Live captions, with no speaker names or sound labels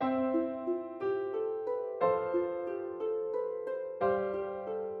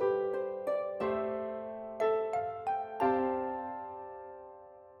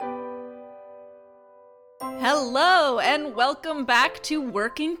Hello, and welcome back to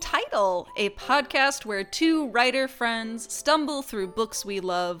Working Title, a podcast where two writer friends stumble through books we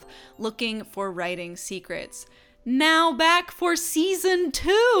love, looking for writing secrets. Now back for season 2!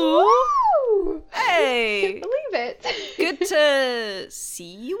 Woo! Hey! I can't believe it. Good to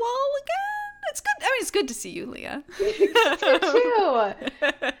see you all again? It's good. I mean, it's good to see you, Leah. Good too.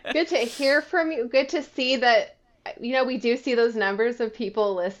 Good to hear from you. Good to see that, we do see those numbers of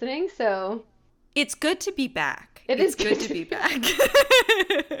people listening, so... It's good to be back. It's good to be back.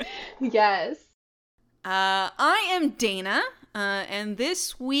 Yes. I am Dana, and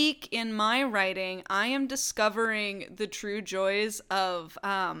this week in my writing, I am discovering the true joys of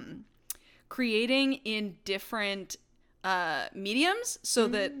creating in different mediums so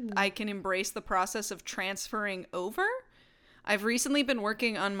that I can embrace the process of transferring over. I've recently been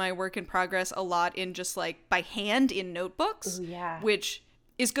working on my work in progress a lot in just like by hand in notebooks, Ooh, yeah. which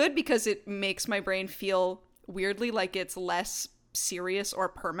is good because it makes my brain feel weirdly like it's less serious or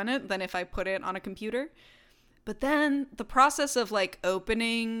permanent than if I put it on a computer. But then the process of like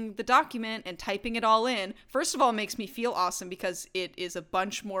opening the document and typing it all in, first of all, makes me feel awesome because it is a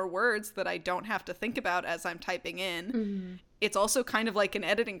bunch more words that I don't have to think about as I'm typing in. Mm-hmm. It's also kind of like an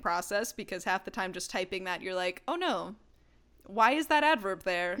editing process because half the time just typing that, you're like, oh no, why is that adverb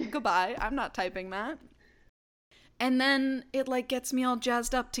there? Goodbye, I'm not typing that. And then it like gets me all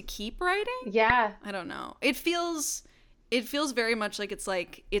jazzed up to keep writing. Yeah. I don't know. It feels very much like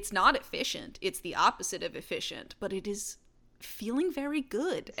it's not efficient. It's the opposite of efficient, but it is feeling very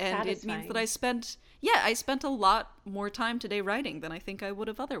good. And Satisfying. It means that I spent a lot more time today writing than I think I would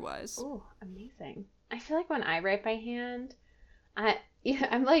have otherwise. Oh, amazing. I feel like when I write by hand,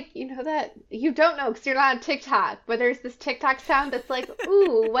 I'm like, that you don't know because you're not on TikTok, but there's this TikTok sound that's like,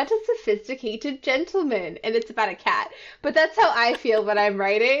 ooh, what a sophisticated gentleman. And it's about a cat. But that's how I feel when I'm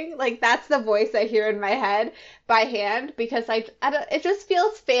writing. Like, that's the voice I hear in my head by hand because it just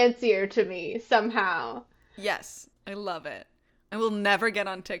feels fancier to me somehow. Yes, I love it. I will never get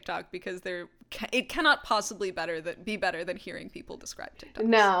on TikTok because it cannot possibly be better than hearing people describe TikTok.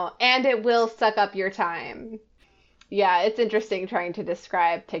 No, and it will suck up your time. Yeah, it's interesting trying to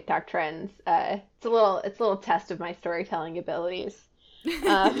describe TikTok trends. It's a little test of my storytelling abilities.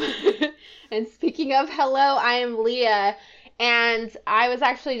 And speaking of hello, I am Leah, and I was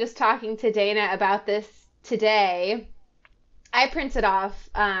actually just talking to Dana about this today. I printed off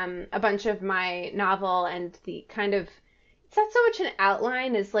a bunch of my novel, and the kind of, it's not so much an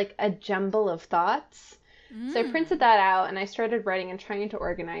outline as like a jumble of thoughts. So I printed that out, and I started writing and trying to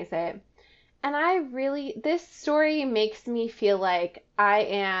organize it. And this story makes me feel like I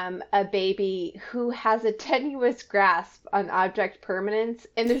am a baby who has a tenuous grasp on object permanence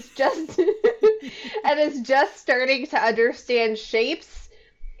and is just starting to understand shapes.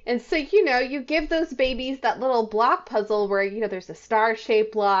 And so, you give those babies that little block puzzle where, there's a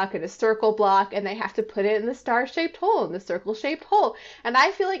star-shaped block and a circle block, and they have to put it in the star-shaped hole and the circle-shaped hole. And I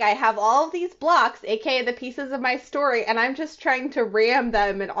feel like I have all of these blocks, aka the pieces of my story, and I'm just trying to ram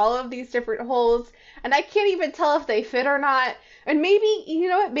them in all of these different holes, and I can't even tell if they fit or not. And maybe,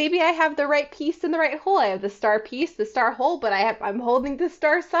 maybe I have the right piece in the right hole. I have the star piece, the star hole, but I'm holding the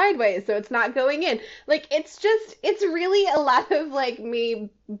star sideways, so it's not going in. Like, it's really a lot of, like, me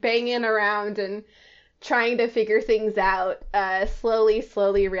banging around and trying to figure things out,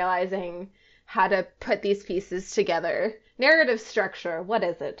 slowly realizing how to put these pieces together. Narrative structure, what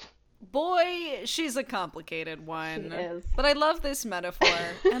is it? Boy, she's a complicated one. She is. But I love this metaphor.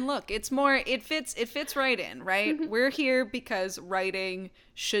 And look, it fits right in, right? We're here because writing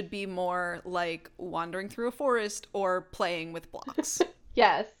should be more like wandering through a forest or playing with blocks.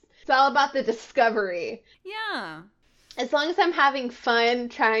 Yes. It's all about the discovery. Yeah. As long as I'm having fun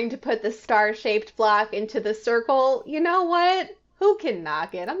trying to put the star-shaped block into the circle, you know what? Who can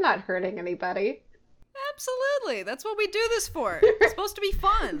knock it? I'm not hurting anybody. Absolutely. That's what we do this for. It's supposed to be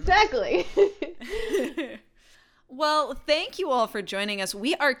fun. Exactly. Well, thank you all for joining us.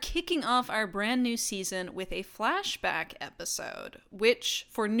 We are kicking off our brand new season with a flashback episode, which,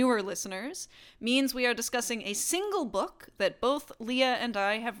 for newer listeners, means we are discussing a single book that both Leah and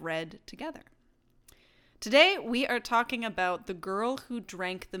I have read together. Today, we are talking about The Girl Who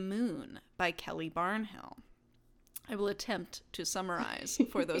Drank the Moon by Kelly Barnhill. I will attempt to summarize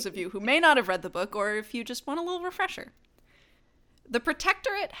for those of you who may not have read the book or if you just want a little refresher. The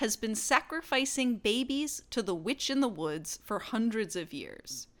Protectorate has been sacrificing babies to the witch in the woods for hundreds of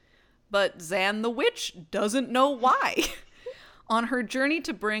years. But Zan the witch doesn't know why. On her journey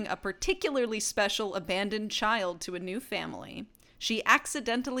to bring a particularly special abandoned child to a new family, she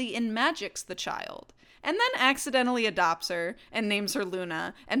accidentally enmagics the child, and then accidentally adopts her and names her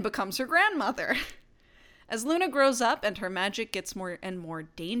Luna and becomes her grandmother. As Luna grows up and her magic gets more and more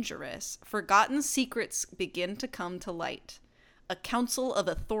dangerous, forgotten secrets begin to come to light. A council of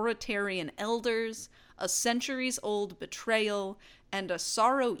authoritarian elders, a centuries-old betrayal, and a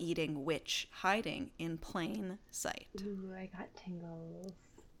sorrow-eating witch hiding in plain sight. Ooh, I got tingles.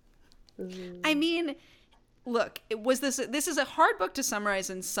 Ooh. I mean, look, this is a hard book to summarize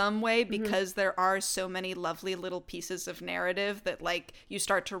in some way because there are so many lovely little pieces of narrative that, like, you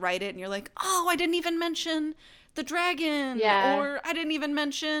start to write it and you're like, oh, I didn't even mention the dragon, or I didn't even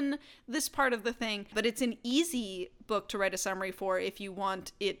mention this part of the thing. But it's an easy book to write a summary for if you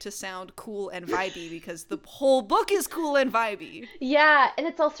want it to sound cool and vibey, because the whole book is cool and vibey. Yeah, and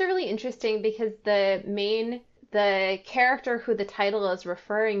it's also really interesting because the character who the title is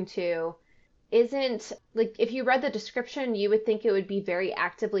referring to isn't, like, if you read the description, you would think it would be very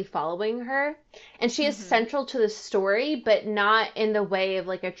actively following her. And she is central to the story, but not in the way of,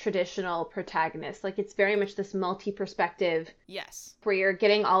 like, a traditional protagonist. Like, it's very much this multi-perspective. Yes. Where you're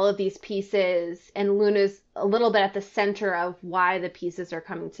getting all of these pieces, and Luna's a little bit at the center of why the pieces are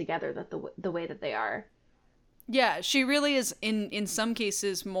coming together the way that they are. Yeah, she really is, in some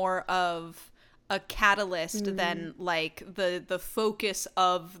cases, more of a catalyst than, like, the focus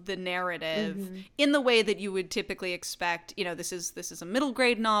of the narrative in the way that you would typically expect. You know, this is a middle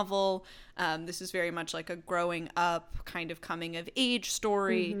grade novel. This is very much like a growing up kind of coming of age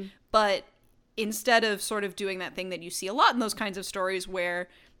story. But instead of sort of doing that thing that you see a lot in those kinds of stories where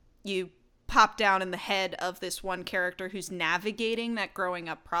you pop down in the head of this one character who's navigating that growing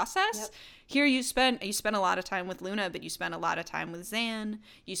up process. Here you spend a lot of time with Luna, but you spend a lot of time with Zan.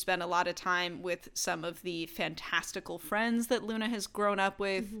 You spend a lot of time with some of the fantastical friends that Luna has grown up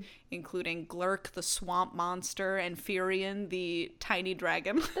with, including Glurk, the swamp monster, and Firion, the tiny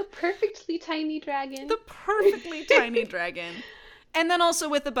dragon. The perfectly tiny dragon. The perfectly tiny dragon. And then also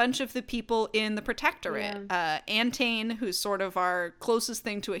with a bunch of the people in the Protectorate. Antane, who's sort of our closest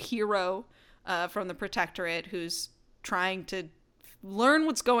thing to a hero from the Protectorate, who's trying to learn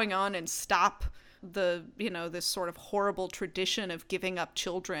what's going on and stop this sort of horrible tradition of giving up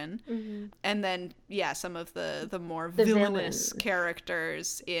children. And then, some of the more villainous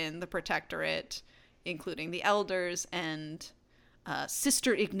characters in the Protectorate, including the Elders and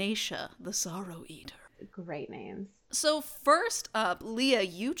Sister Ignatia, the Sorrow Eater. Great names. So first up, Leah,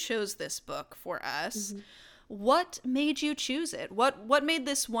 you chose this book for us. What made you choose it? What made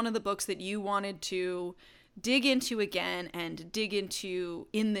this one of the books that you wanted to dig into again and dig into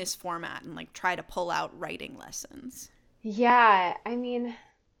in this format and, like, try to pull out writing lessons? Yeah, I mean,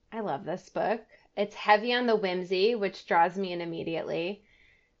 I love this book. It's heavy on the whimsy, which draws me in immediately.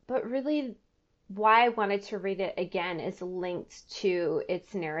 But really, why I wanted to read it again is linked to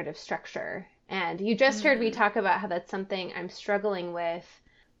its narrative structure. And you just heard me talk about how that's something I'm struggling with.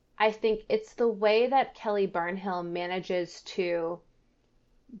 I think it's the way that Kelly Barnhill manages to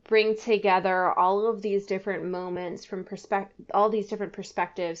bring together all of these different moments from all these different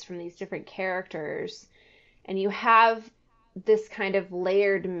perspectives from these different characters. And you have this kind of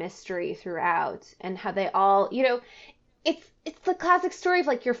layered mystery throughout, and how they all, it's the classic story of,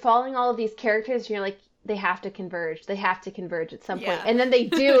 like, you're following all of these characters and you're like, they have to converge at some point. And then they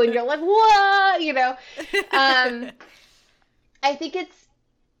do, and you're like, whoa, I think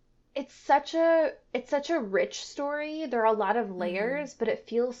it's such a rich story. There are a lot of layers, but it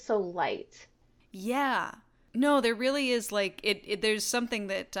feels so light. Yeah. No, there really is, like, there's something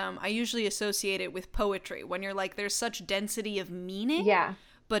that I usually associate it with poetry, when you're like, there's such density of meaning,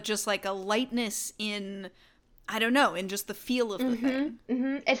 but just like a lightness in, I don't know, in just the feel of the thing.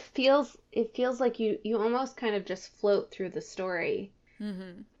 It feels like you almost kind of just float through the story.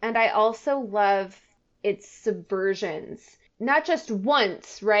 And I also love its subversions. Not just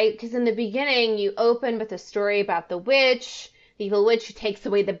once, right? Because in the beginning, you open with a story about the evil witch who takes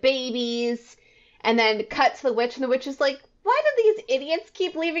away the babies, and then cut to the witch, and the witch is like, why do these idiots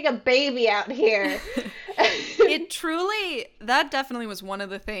keep leaving a baby out here? That definitely was one of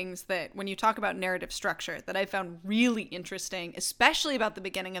the things that, when you talk about narrative structure, that I found really interesting, especially about the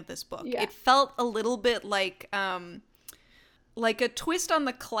beginning of this book. It felt a little bit like a twist on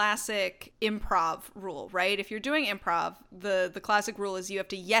the classic improv rule, right? If you're doing improv, the classic rule is you have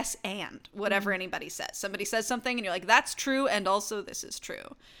to yes and whatever anybody says. Somebody says something and you're like, that's true, and also this is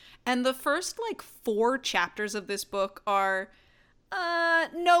true. And the first, 4 chapters of this book are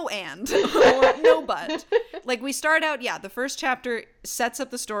no and, or no but. Like, we start out, the first chapter sets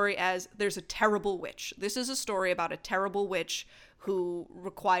up the story as there's a terrible witch. This is a story about a terrible witch who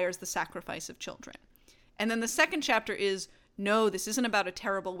requires the sacrifice of children. And then the second chapter is no, this isn't about a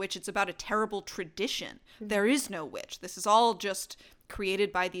terrible witch, it's about a terrible tradition. There is no witch. This is all just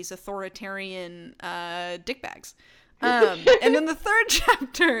created by these authoritarian dickbags. And then the third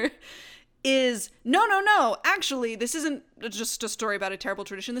chapter is, no, actually, this isn't just a story about a terrible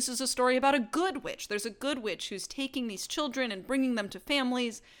tradition. This is a story about a good witch. There's a good witch who's taking these children and bringing them to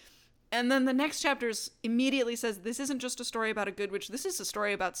families. And then the next chapter immediately says, this isn't just a story about a good witch. This is a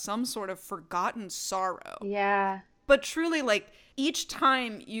story about some sort of forgotten sorrow. Yeah. But truly, like, each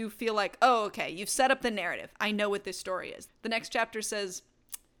time you feel like, oh, okay, you've set up the narrative. I know what this story is. The next chapter says,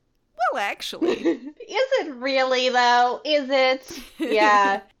 well, actually. Is it really, though? Is it?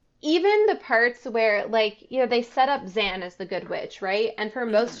 Yeah. Even the parts where, like, you know, they set up Zan as the good witch, right? And for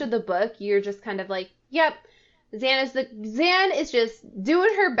most of the book, you're just kind of like, yep, Zan is just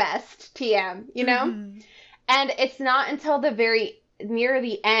doing her best, TM, you know? And it's not until the very near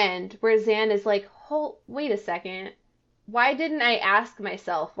the end where Zan is like, wait a second. Why didn't I ask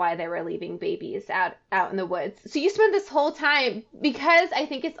myself why they were leaving babies out in the woods? So you spend this whole time, because I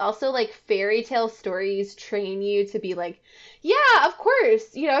think it's also like fairy tale stories train you to be like, yeah, of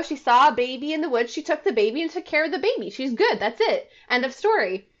course. You know, she saw a baby in the woods. She took the baby and took care of the baby. She's good. That's it. End of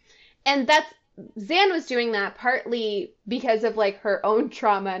story. And Zan was doing that partly because of like her own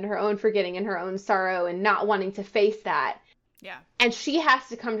trauma and her own forgetting and her own sorrow and not wanting to face that. Yeah. And she has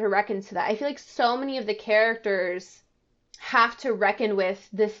to come to reckon to that. I feel like so many of the characters have to reckon with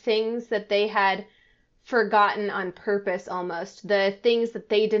the things that they had forgotten on purpose, almost the things that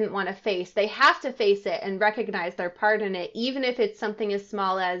they didn't want to face. They have to face it and recognize their part in it, even if it's something as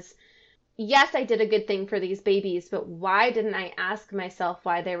small as, yes, I did a good thing for these babies, but why didn't I ask myself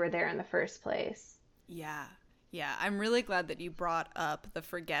why they were there in the first place? Yeah. I'm really glad that you brought up the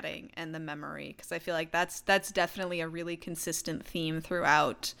forgetting and the memory, because I feel like that's definitely a really consistent theme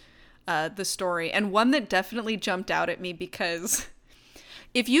throughout the story, and one that definitely jumped out at me, because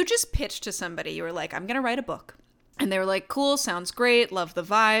if you just pitch to somebody, you were like, I'm gonna write a book, and they were like, cool, sounds great, love the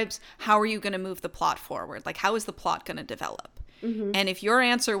vibes, how are you gonna move the plot forward? Like, how is the plot gonna develop? And if your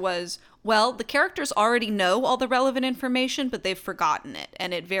answer was, well, the characters already know all the relevant information, but they've forgotten it,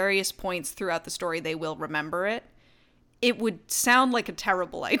 and at various points throughout the story they will remember it, it would sound like a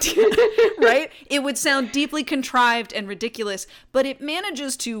terrible idea, right? It would sound deeply contrived and ridiculous, but it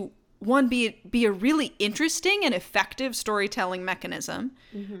manages to, one, be a really interesting and effective storytelling mechanism.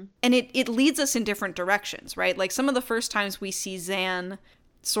 And it leads us in different directions, right? Like, some of the first times we see Zan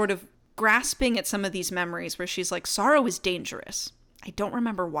sort of grasping at some of these memories where she's like, sorrow is dangerous. I don't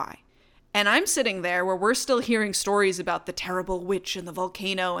remember why. And I'm sitting there where we're still hearing stories about the terrible witch and the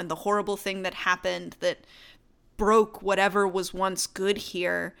volcano and the horrible thing that happened that broke whatever was once good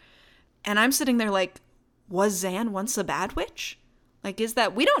here. And I'm sitting there like, was Zan once a bad witch? Like, is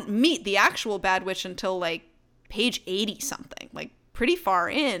that, we don't meet the actual bad witch until like page 80 something, like pretty far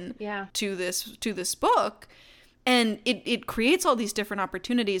in to this book. And it creates all these different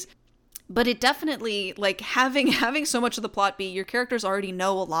opportunities. But it definitely, like, having so much of the plot be your characters already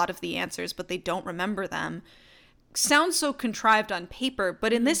know a lot of the answers, but they don't remember them, sounds so contrived on paper.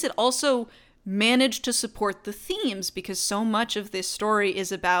 But in this, it also managed to support the themes, because so much of this story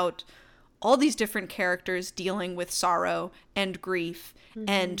is about all these different characters dealing with sorrow and grief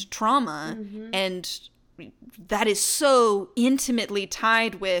and trauma. And that is so intimately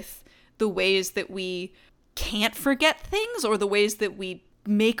tied with the ways that we can't forget things, or the ways that we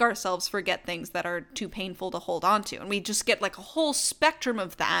make ourselves forget things that are too painful to hold on to. And we just get like a whole spectrum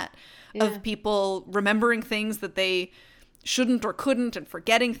of that, of people remembering things that they shouldn't or couldn't, and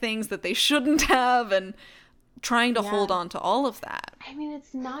forgetting things that they shouldn't have, and trying to hold on to all of that. I mean,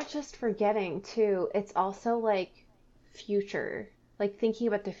 it's not just forgetting too. It's also like future, like thinking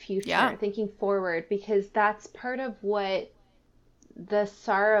about the future, thinking forward, because that's part of what the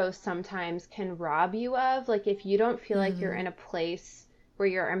sorrow sometimes can rob you of. Like, if you don't feel like you're in a place where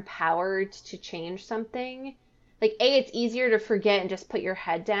you're empowered to change something, like, A, it's easier to forget and just put your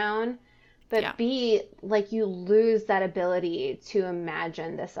head down, but B, like, you lose that ability to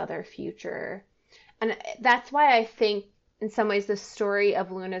imagine this other future. And that's why I think in some ways the story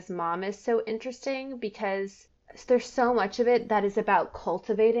of Luna's mom is so interesting, because there's so much of it that is about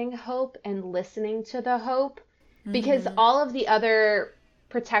cultivating hope and listening to the hope, because all of the other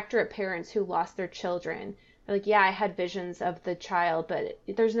protectorate parents who lost their children, like, yeah, I had visions of the child, but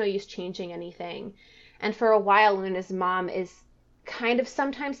there's no use changing anything. And for a while, Luna's mom is kind of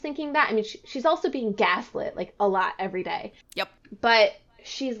sometimes thinking that. I mean, she's also being gaslit, like, a lot every day. Yep. But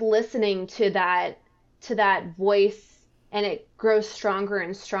she's listening to that voice, and it grows stronger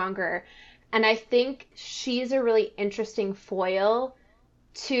and stronger. And I think she's a really interesting foil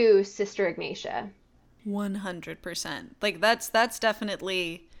to Sister Ignatia. 100%. Like that's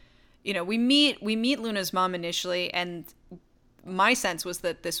definitely, you know, we meet Luna's mom initially, and my sense was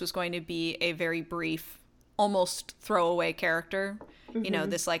that this was going to be a very brief, almost throwaway character. You know,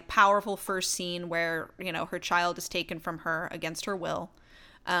 this like powerful first scene where, you know, her child is taken from her against her will.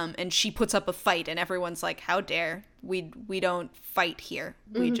 And she puts up a fight and everyone's like, how dare, we don't fight here.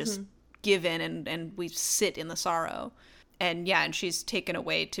 We just give in and we sit in the sorrow. And yeah, and she's taken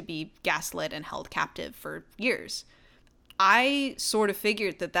away to be gaslit and held captive for years. I sort of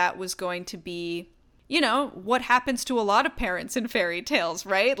figured that was going to be, you know, what happens to a lot of parents in fairy tales,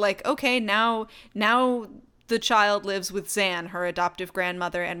 right? Like, okay, now the child lives with Zan, her adoptive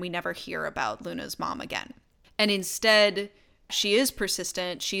grandmother, and we never hear about Luna's mom again. And instead, she is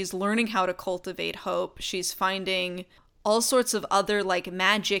persistent. She's learning how to cultivate hope. She's finding all sorts of other, like,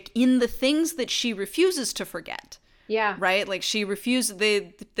 magic in the things that she refuses to forget. Yeah. Right? Like, she refuses,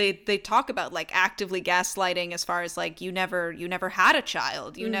 they talk about, like, actively gaslighting as far as, like, you never had a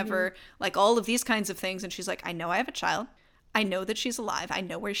child. You never, like, all of these kinds of things. And she's like, I know I have a child. I know that she's alive. I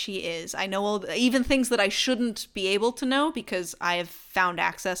know where she is. I know even things that I shouldn't be able to know because I have found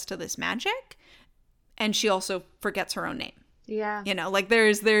access to this magic. And she also forgets her own name. Yeah. You know, like there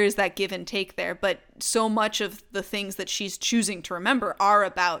is that give and take there. But so much of the things that she's choosing to remember are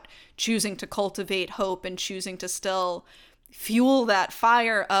about choosing to cultivate hope and choosing to still fuel that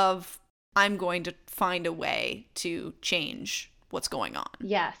fire of, I'm going to find a way to change what's going on.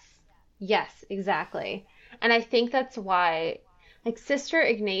 Yes. Yes, exactly. And I think that's why, like Sister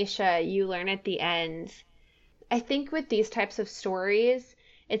Ignatia, you learn at the end. I think with these types of stories,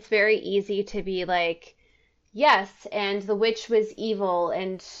 it's very easy to be like, yes, and the witch was evil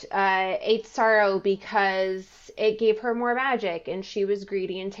and ate sorrow because it gave her more magic and she was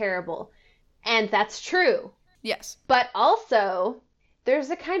greedy and terrible. And that's true. Yes. But also, there's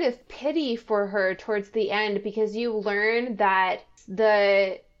a kind of pity for her towards the end because you learn that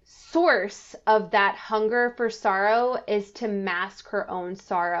the source of that hunger for sorrow is to mask her own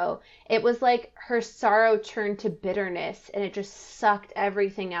sorrow. It was like her sorrow turned to bitterness and it just sucked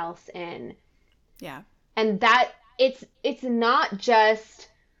everything else in. Yeah. And that it's not just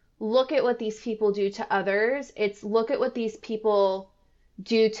look at what these people do to others. It's look at what these people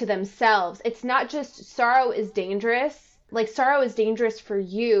do to themselves. It's not just sorrow is dangerous. Like sorrow is dangerous for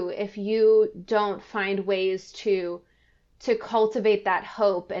you if you don't find ways to cultivate that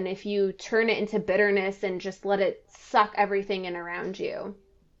hope, and if you turn it into bitterness and just let it suck everything in around you.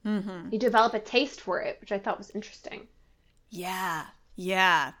 You develop a taste for it, which I thought was interesting. Yeah.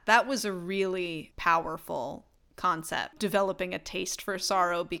 Yeah. That was a really powerful concept. Developing a taste for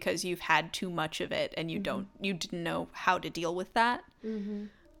sorrow because you've had too much of it and you didn't know how to deal with that.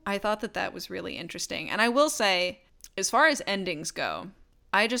 I thought that was really interesting. And I will say, as far as endings go,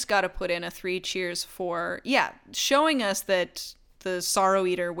 I just got to put in a 3 cheers for, showing us that the Sorrow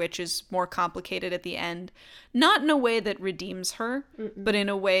Eater witch is more complicated at the end. Not in a way that redeems her, but in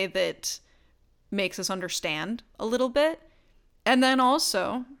a way that makes us understand a little bit. And then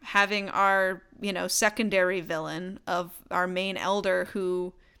also having our, you know, secondary villain of our main elder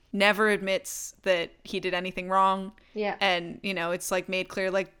who never admits that he did anything wrong. Yeah. And, you know, it's like made clear,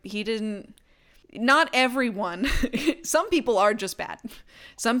 like he didn't. Not everyone. Some people are just bad.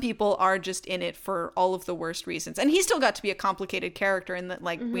 Some people are just in it for all of the worst reasons. And he still got to be a complicated character in that,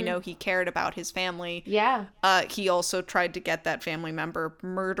 like, we know he cared about his family. Yeah. He also tried to get that family member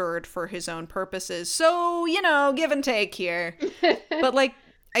murdered for his own purposes. So, you know, give and take here. But, like,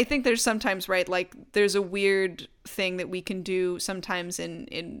 I think there's sometimes, right, like, there's a weird thing that we can do sometimes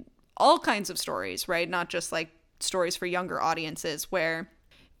in all kinds of stories, right? Not just, like, stories for younger audiences where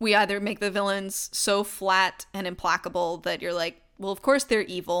we either make the villains so flat and implacable that you're like, well, of course they're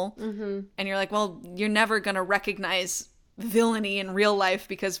evil. And you're like, well, you're never going to recognize villainy in real life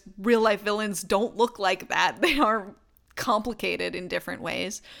because real life villains don't look like that. They are complicated in different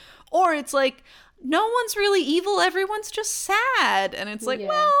ways. Or it's like, no one's really evil. Everyone's just sad. And it's like,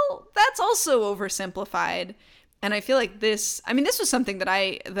 well, that's also oversimplified. And I feel like this was something that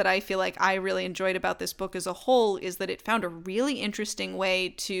I feel like I really enjoyed about this book as a whole, is that it found a really interesting way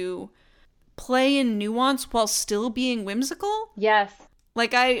to play in nuance while still being whimsical. Yes.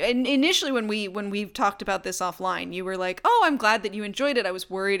 Like initially when we talked about this offline, you were like, "Oh, I'm glad that you enjoyed it. I was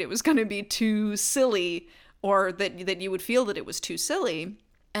worried it was going to be too silly, or that you would feel that it was too silly."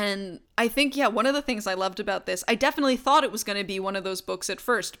 And I think, one of the things I loved about this, I definitely thought it was going to be one of those books at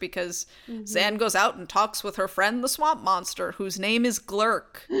first because Zan goes out and talks with her friend, the swamp monster, whose name is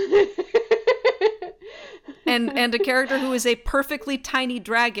Glurk. and a character who is a perfectly tiny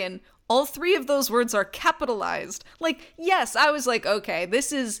dragon. All 3 of those words are capitalized. Like, yes, I was like, okay,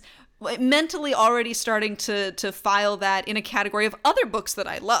 this is mentally already starting to file that in a category of other books that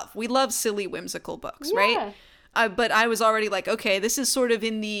I love. We love silly, whimsical books, right? But I was already like, okay, this is sort of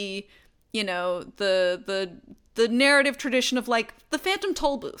in the, you know, the narrative tradition of like the Phantom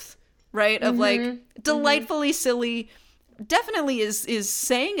Tollbooth, right? Of like delightfully silly, definitely is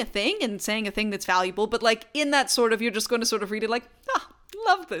saying a thing and saying a thing that's valuable, but like in that sort of, you're just going to sort of read it like,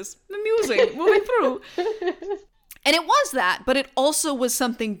 love this, amusing, moving through. And it was that, but it also was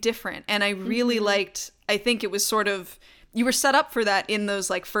something different. And I really liked, I think it was sort of, you were set up for that in those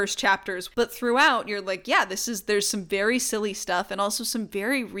like first chapters, but throughout you're like, yeah, there's some very silly stuff and also some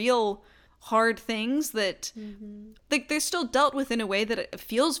very real hard things that like they're still dealt with in a way that it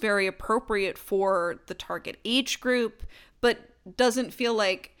feels very appropriate for the target age group, but doesn't feel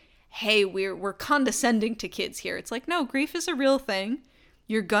like, hey, we're condescending to kids here. It's like, no, grief is a real thing.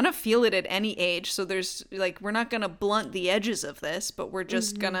 You're gonna feel it at any age, so there's like, we're not gonna blunt the edges of this, but we're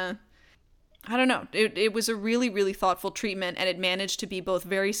just gonna, I don't know. It was a really, really thoughtful treatment, and it managed to be both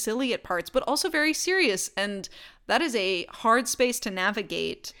very silly at parts, but also very serious. And that is a hard space to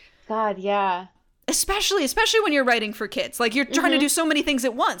navigate. God, yeah. Especially when you're writing for kids. Like, you're trying to do so many things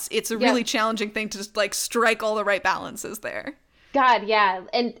at once. It's a really challenging thing to just, like, strike all the right balances there. God, yeah.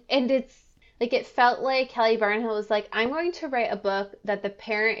 And it's, like, it felt like Kelly Barnhill was like, I'm going to write a book that the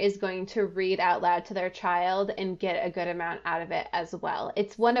parent is going to read out loud to their child and get a good amount out of it as well.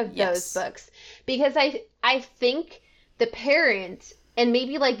 It's one of those books. Because I think the parent, and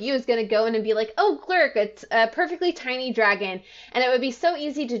maybe like you, is going to go in and be like, oh, Glurk, it's a perfectly tiny dragon. And it would be so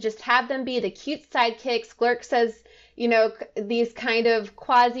easy to just have them be the cute sidekicks. Glurk says, you know, these kind of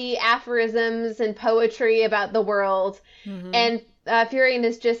quasi aphorisms and poetry about the world. And Furion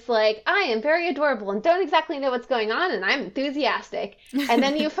is just like, I am very adorable and don't exactly know what's going on, and I'm enthusiastic. And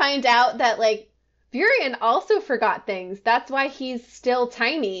then you find out that, like, Furion also forgot things. That's why he's still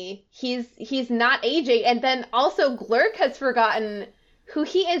tiny. He's not aging. And then also Glurk has forgotten who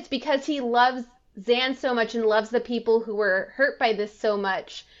he is because he loves Zan so much and loves the people who were hurt by this so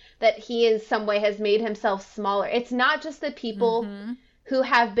much that he in some way has made himself smaller. It's not just the people who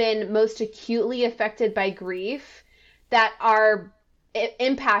have been most acutely affected by grief that are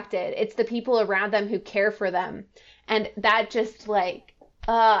impacted. It's the people around them who care for them. And that just like,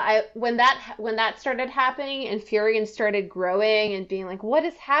 when that started happening and Furion started growing and being like, what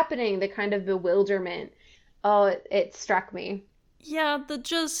is happening? The kind of bewilderment. Oh, it struck me. Yeah,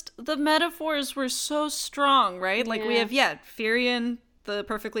 the metaphors were so strong, right? Like we have, Furion, the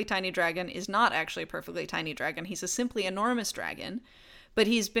perfectly tiny dragon, is not actually a perfectly tiny dragon. He's a simply enormous dragon. But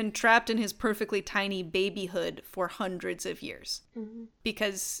he's been trapped in his perfectly tiny babyhood for hundreds of years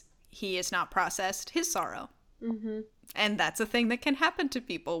because he has not processed his sorrow. And that's a thing that can happen to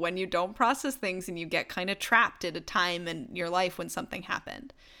people when you don't process things and you get kind of trapped at a time in your life when something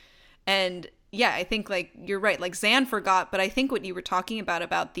happened. And yeah, I think like you're right. Like Zan forgot, but I think what you were talking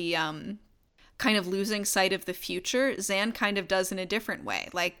about the kind of losing sight of the future, Zan kind of does in a different way.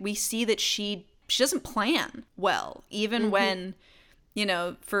 Like we see that she doesn't plan well, even when, you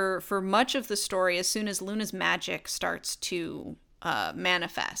know, for much of the story, as soon as Luna's magic starts to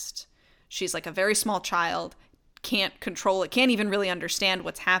manifest, she's like a very small child, can't control it, can't even really understand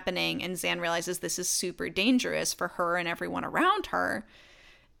what's happening. And Zan realizes this is super dangerous for her and everyone around her,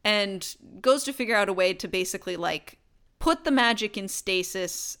 and goes to figure out a way to basically like put the magic in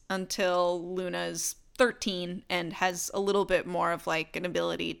stasis until Luna's 13 and has a little bit more of like an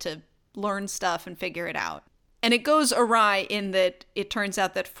ability to learn stuff and figure it out. And it goes awry in that it turns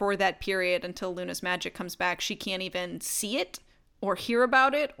out that for that period until Luna's magic comes back, she can't even see it or hear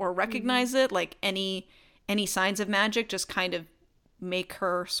about it or recognize it. Like any signs of magic just kind of make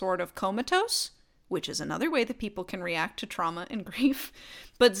her sort of comatose, which is another way that people can react to trauma and grief.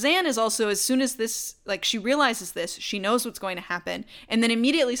 But Zan is also, as soon as this, like she realizes this, she knows what's going to happen, and then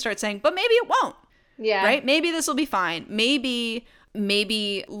immediately starts saying, but maybe it won't. Yeah. Right? Maybe this will be fine. Maybe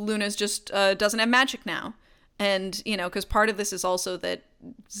Luna's just doesn't have magic now. And, you know, because part of this is also that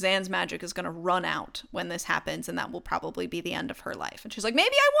Zan's magic is going to run out when this happens, and that will probably be the end of her life. And she's like,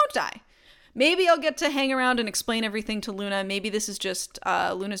 maybe I won't die. Maybe I'll get to hang around and explain everything to Luna. Maybe this is just,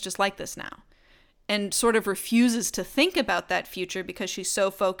 Luna's just like this now. And sort of refuses to think about that future because she's so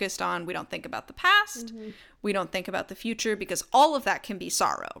focused on, we don't think about the past. We don't think about the future, because all of that can be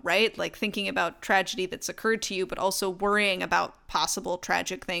sorrow, right? Like thinking about tragedy that's occurred to you, but also worrying about possible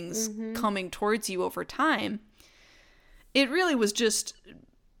tragic things coming towards you over time. It really was just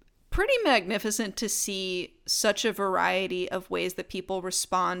pretty magnificent to see such a variety of ways that people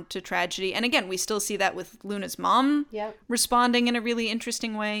respond to tragedy. And again, we still see that with Luna's mom responding in a really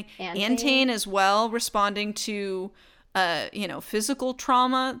interesting way. Antane as well, responding to physical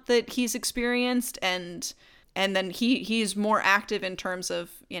trauma that he's experienced, and then he's more active in terms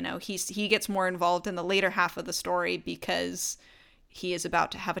of, he gets more involved in the later half of the story because he is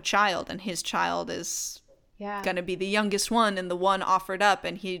about to have a child, and his child is going to be the youngest one and the one offered up,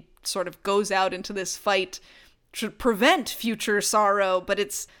 and he sort of goes out into this fight to prevent future sorrow, but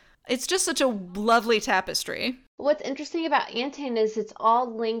it's just such a lovely tapestry. What's interesting about Antane is it's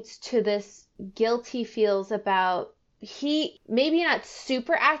all linked to this guilt he feels about, he, maybe not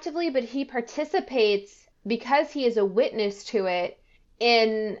super actively, but he participates because he is a witness to it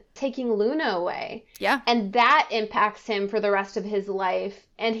in taking Luna away. Yeah. And that impacts him for the rest of his life.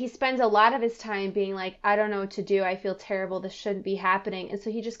 And he spends a lot of his time being like, I don't know what to do. I feel terrible. This shouldn't be happening. And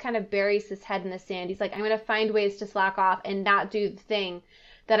so he just kind of buries his head in the sand. He's like, I'm going to find ways to slack off and not do the thing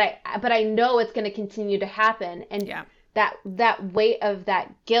but I know it's going to continue to happen. And that weight of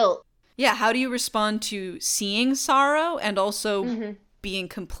that guilt. Yeah. How do you respond to seeing sorrow and also being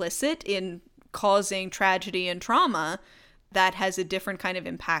complicit in causing tragedy and trauma? That has a different kind of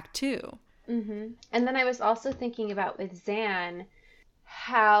impact too. And then I was also thinking about with Zan,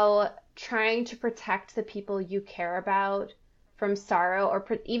 how trying to protect the people you care about from sorrow, or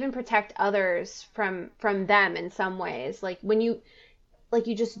even protect others from them in some ways. Like when you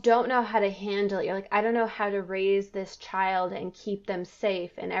just don't know how to handle it. You're like, I don't know how to raise this child and keep them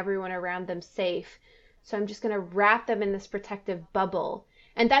safe and everyone around them safe. So I'm just going to wrap them in this protective bubble.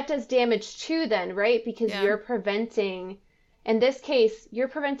 And that does damage too then, right? Because you're preventing... In this case, you're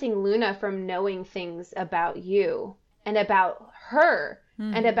preventing Luna from knowing things about you and about her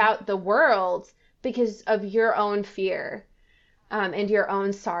and about the world because of your own fear and your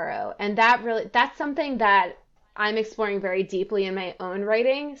own sorrow. And that's something that I'm exploring very deeply in my own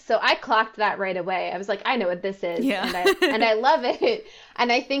writing. So I clocked that right away. I was like, I know what this is. Yeah. And I love it.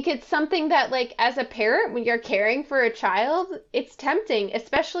 And I think it's something that, like, as a parent, when you're caring for a child, it's tempting,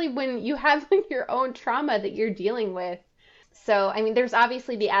 especially when you have your own trauma that you're dealing with. So, I mean, there's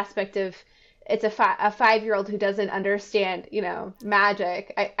obviously the aspect of it's a 5-year-old who doesn't understand,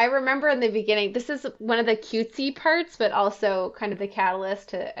 magic. I remember in the beginning, this is one of the cutesy parts, but also kind of the catalyst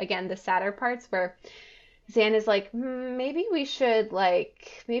to, again, the sadder parts where Zan is like, maybe we should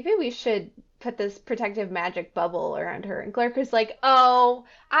put this protective magic bubble around her. And Glurk is like, oh,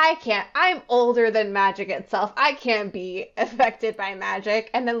 I can't. I'm older than magic itself. I can't be affected by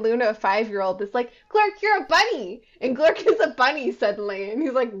magic. And then Luna, a 5-year-old, is like, Glurk, you're a bunny. And Glurk is a bunny suddenly. And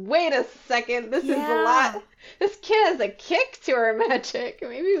he's like, wait a second. This is a lot. This kid has a kick to her magic.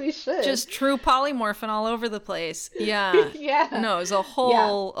 Maybe we should. Just true polymorphing all over the place. Yeah. Yeah. No, it's a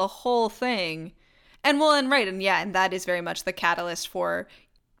whole thing. And that is very much the catalyst for,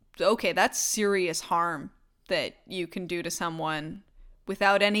 okay, that's serious harm that you can do to someone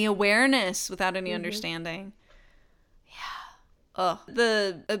without any awareness, without any understanding. Yeah.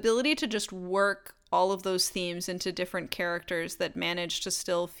 The ability to just work all of those themes into different characters that manage to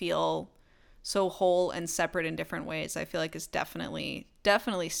still feel so whole and separate in different ways, I feel like is definitely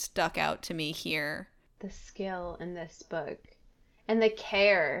stuck out to me here. The skill in this book and the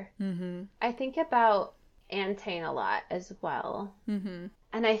care. I think about Antane a lot as well.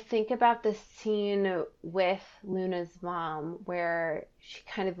 And I think about the scene with Luna's mom where she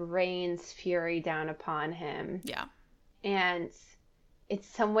kind of rains fury down upon him. Yeah. And in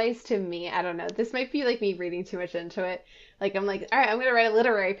some ways, to me, I don't know, this might be like me reading too much into it. Like, I'm like, all right, I'm going to write a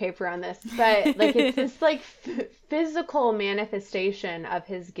literary paper on this. But like, it's this like physical manifestation of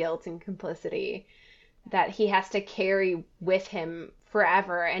his guilt and complicity that he has to carry with him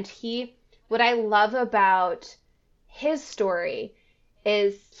forever. And what I love about his story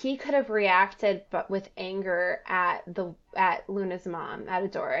is he could have reacted but with anger at Luna's mom,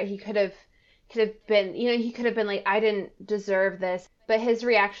 at Adora. He could have been, he could have been like, I didn't deserve this. But his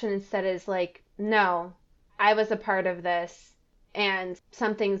reaction instead is like, no, I was a part of this and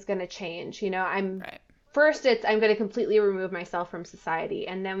something's going to change. First I'm going to completely remove myself from society.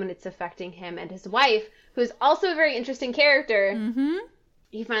 And then when it's affecting him and his wife, who's also a very interesting character,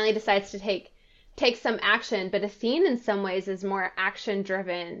 he finally decides to take some action. But Athene in some ways is more action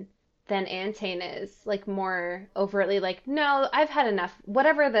driven than Antane is, like more overtly like, no, I've had enough.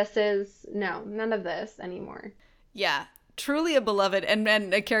 Whatever this is, no, none of this anymore. Yeah, truly a beloved and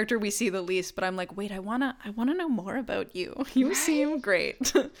a character we see the least, but I'm like, wait, I wanna know more about you. You seem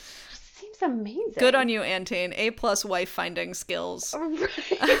great. Seems amazing. Good on you, Antane. A+ wife finding skills. Right.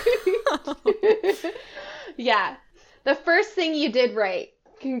 Yeah. The first thing you did right.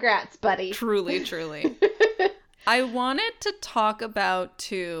 Congrats, buddy. Truly, truly. I wanted to talk about,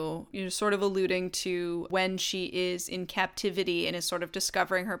 too, you're sort of alluding to when she is in captivity and is sort of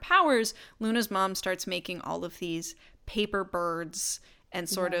discovering her powers, Luna's mom starts making all of these paper birds and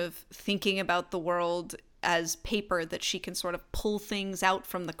sort of thinking about the world as paper that she can sort of pull things out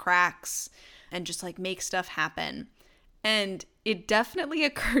from the cracks and just like make stuff happen. And it definitely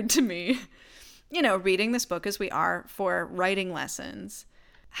occurred to me, you know, reading this book as we are for writing lessons,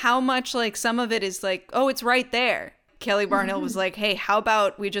 how much like some of it is like, oh, it's right there. Kelly Barnhill was like, hey, how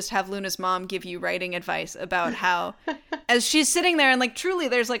about we just have Luna's mom give you writing advice about how, as she's sitting there and like truly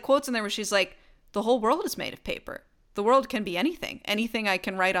there's like quotes in there where she's like, the whole world is made of paper. The world can be anything I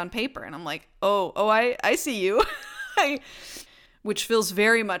can write on paper. And I'm like, I see you. Which feels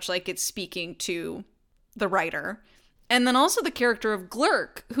very much like it's speaking to the writer. And then also the character of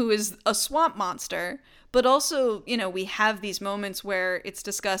Glurk, who is a swamp monster. But also, you know, we have these moments where it's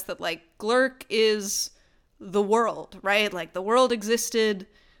discussed that like Glurk is the world, right? Like the world existed,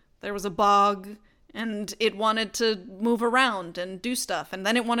 there was a bog, and it wanted to move around and do stuff, and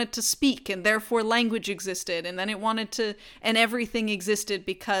then it wanted to speak, and therefore language existed, and then it wanted to, and everything existed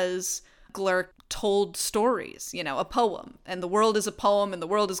because Glurk told stories, you know, a poem, and the world is a poem, and the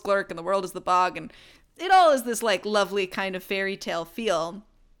world is Glurk, and the world is the bog, and it all is this like lovely kind of fairy tale feel.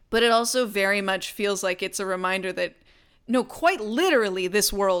 But it also very much feels like it's a reminder that no, quite literally,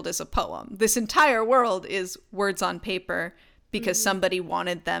 this world is a poem. This entire world is words on paper because somebody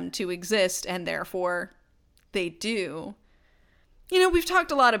wanted them to exist, and therefore they do. You know, we've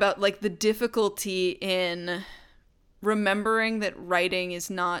talked a lot about, like, the difficulty in remembering that writing is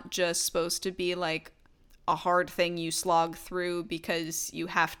not just supposed to be, like, a hard thing you slog through because you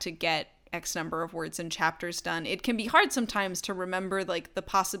have to get X number of words and chapters done. It can be hard sometimes to remember, like, the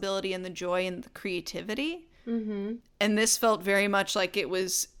possibility and the joy and the creativity. Mm-hmm. And this felt very much like it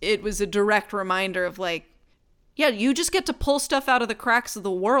was a direct reminder of, like, yeah, you just get to pull stuff out of the cracks of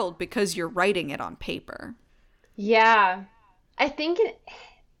the world because you're writing it on paper. Yeah. I think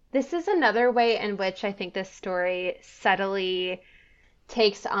this is another way in which I think this story subtly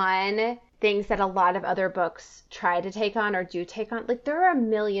takes on things that a lot of other books try to take on or do take on. Like, there are a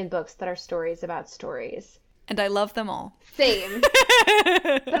million books that are stories about stories. And I love them all. Same.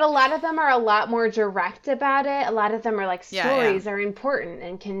 But a lot of them are a lot more direct about it. A lot of them are like, stories are important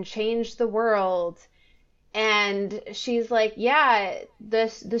and can change the world. And she's like, yeah, the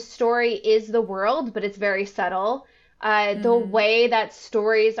story is the world, but it's very subtle. The way that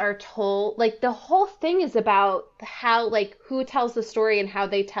stories are told, like the whole thing is about how, like, who tells the story and how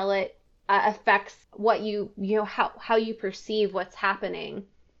they tell it affects what you know, how you perceive what's happening.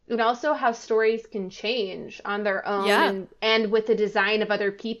 And also how stories can change on their own and with the design of other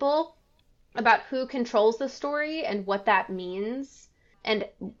people, about who controls the story and what that means and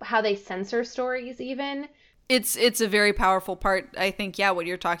how they censor stories even. It's a very powerful part. I think, what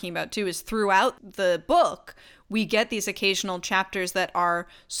you're talking about too is throughout the book, we get these occasional chapters that are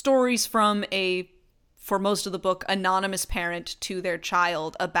stories from for most of the book, anonymous parent to their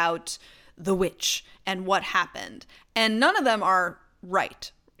child about the witch and what happened. And none of them are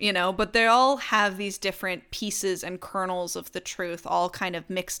right, you know, but they all have these different pieces and kernels of the truth all kind of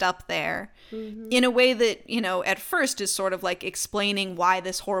mixed up there in a way that, you know, at first is sort of like explaining why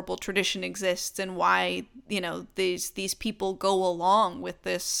this horrible tradition exists and why, you know, these people go along with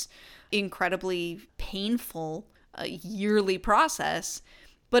this incredibly painful yearly process.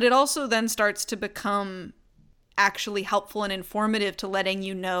 But it also then starts to become actually helpful and informative to letting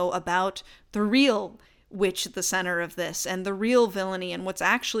you know about the real witch at the center of this and the real villainy and what's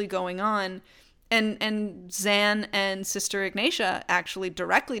actually going on. And Zan and Sister Ignatia actually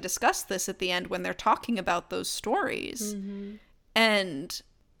directly discuss this at the end when they're talking about those stories. And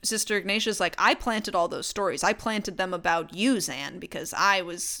Sister Ignatia's like, I planted all those stories. I planted them about you, Zan, because I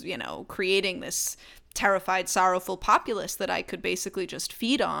was, you know, creating this terrified, sorrowful populace that I could basically just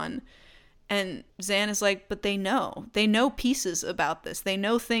feed on. And Zan is like, but they know pieces about this. They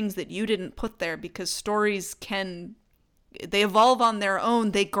know things that you didn't put there because stories they evolve on their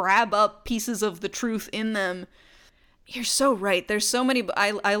own. They grab up pieces of the truth in them. You're so right. There's so many.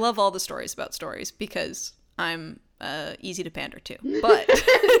 I love all the stories about stories because I'm easy to pander to. But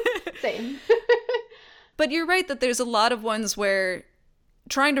same. But you're right that there's a lot of ones where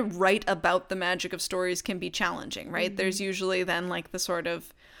trying to write about the magic of stories can be challenging, right? There's usually then like the sort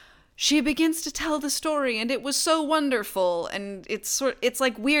of, she begins to tell the story and it was so wonderful, and it's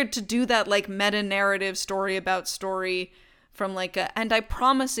like weird to do that like meta narrative story about story from like and I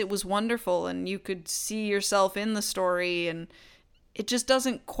promise it was wonderful and you could see yourself in the story, and it just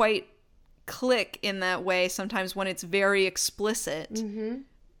doesn't quite click in that way sometimes when it's very explicit.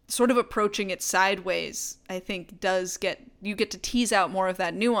 Sort of approaching it sideways, I think, you get to tease out more of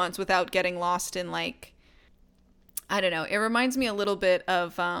that nuance without getting lost in like, I don't know. It reminds me a little bit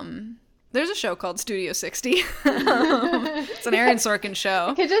of There's a show called Studio 60. It's an Aaron Sorkin show.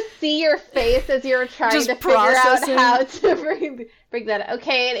 I could just see your face as you're trying Just to figure out processing. how to bring that up.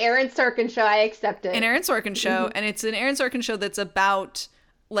 Okay, an Aaron Sorkin show, I accept it. An Aaron Sorkin show, and it's an Aaron Sorkin show that's about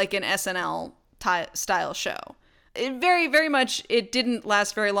like an SNL style show. It very, very much, it didn't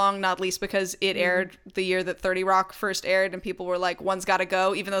last very long, not least because it aired the year that 30 Rock first aired, and people were like, one's gotta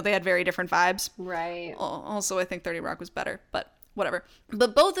go, even though they had very different vibes. Right. Also, I think 30 Rock was better, but whatever.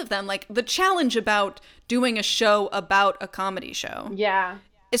 But both of them, like, the challenge about doing a show about a comedy show, Yeah.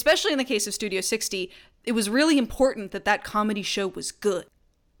 especially in the case of Studio 60, it was really important that that comedy show was good.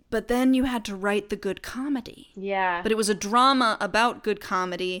 But then you had to write the good comedy. Yeah. But it was a drama about good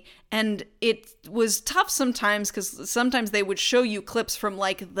comedy, and it was tough sometimes because sometimes they would show you clips from,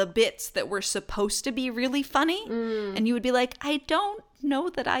 like, the bits that were supposed to be really funny, and you would be like, I don't know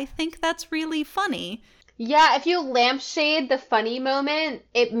that I think that's really funny. Yeah, if you lampshade the funny moment,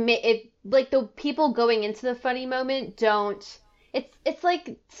 it like the people going into the funny moment don't. It's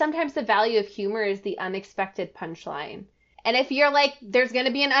like sometimes the value of humor is the unexpected punchline. And if you're like, there's going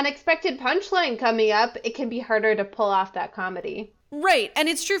to be an unexpected punchline coming up, it can be harder to pull off that comedy. Right, and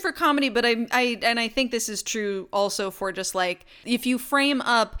it's true for comedy, but I think this is true also for just like, if you frame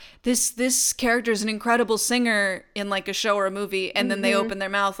up this character is an incredible singer in like a show or a movie, and then they open their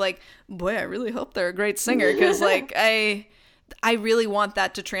mouth like, boy, I really hope they're a great singer, because like I really want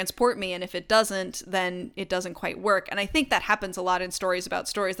that to transport me, and if it doesn't, then it doesn't quite work. And I think that happens a lot in stories about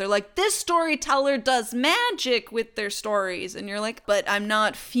stories. They're like, this storyteller does magic with their stories, and you're like, but I'm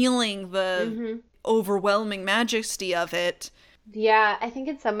not feeling the overwhelming majesty of it. Yeah, I think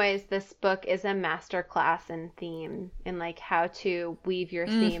in some ways this book is a masterclass in theme, in like how to weave your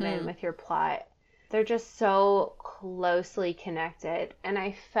theme in with your plot. They're just so closely connected. And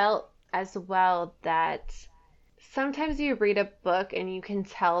I felt as well that sometimes you read a book and you can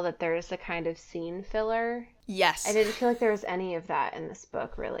tell that there's a kind of scene filler. Yes. I didn't feel like there was any of that in this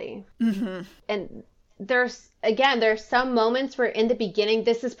book, really. And there's some moments where in the beginning,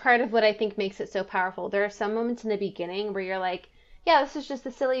 this is part of what I think makes it so powerful. There are some moments in the beginning where you're like, yeah, this is just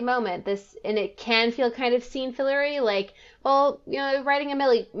a silly moment. And it can feel kind of scene fillery, like, well, you know, writing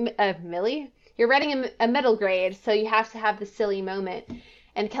you're writing a middle grade, so you have to have the silly moment.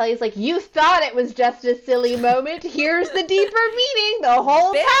 And Kelly's like, you thought it was just a silly moment. Here's the deeper meaning the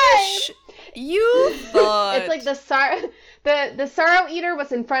whole time. You thought. It's like the sorrow eater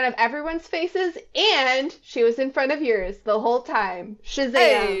was in front of everyone's faces, and she was in front of yours the whole time. Shazam.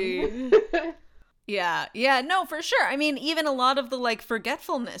 Hey. Yeah, no, for sure. I mean, even a lot of the, like,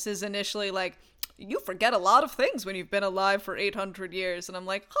 forgetfulness is initially like, you forget a lot of things when you've been alive for 800 years. And I'm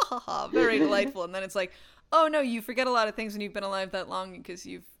like, ha ha ha, very delightful. And then it's like, oh no, you forget a lot of things when you've been alive that long because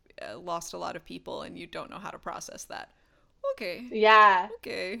you've lost a lot of people and you don't know how to process that. Okay. Yeah.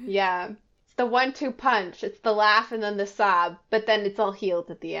 Okay. Yeah. It's the 1-2 punch. It's the laugh and then the sob, but then it's all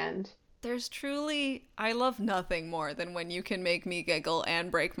healed at the end. There's truly, I love nothing more than when you can make me giggle and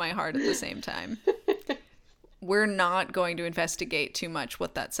break my heart at the same time. We're not going to investigate too much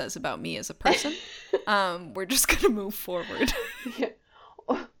what that says about me as a person. We're just going to move forward. Yeah.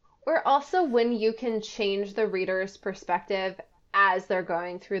 Or also when you can change the reader's perspective as they're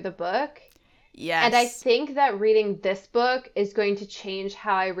going through the book. Yes. And I think that reading this book is going to change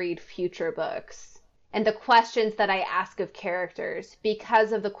how I read future books and the questions that I ask of characters,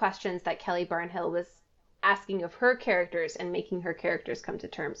 because of the questions that Kelly Barnhill was asking of her characters and making her characters come to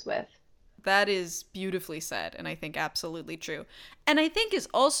terms with. That is beautifully said, and I think absolutely true. And I think is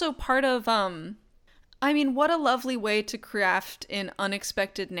also part of, I mean, what a lovely way to craft an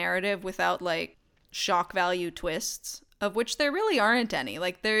unexpected narrative without, like, shock value twists, of which there really aren't any.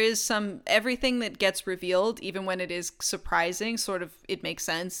 Like, there is everything that gets revealed, even when it is surprising, sort of, it makes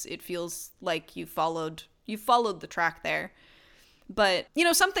sense. It feels like you followed the track there. But, you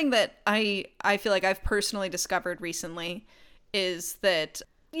know, something that I feel like I've personally discovered recently is that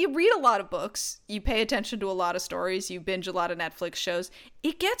you read a lot of books, you pay attention to a lot of stories, you binge a lot of Netflix shows.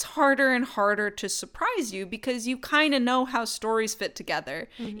 It gets harder and harder to surprise you because you kind of know how stories fit together.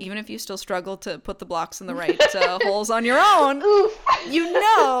 Even if you still struggle to put the blocks in the right holes on your own, you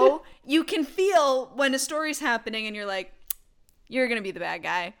know, you can feel when a story's happening and you're like, you're going to be the bad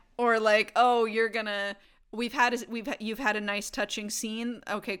guy. Or like, oh, you've had a nice touching scene.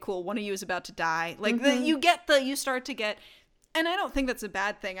 Okay, cool. One of you is about to die. Like you start to get. And I don't think that's a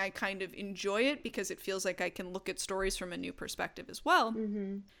bad thing. I kind of enjoy it because it feels like I can look at stories from a new perspective as well.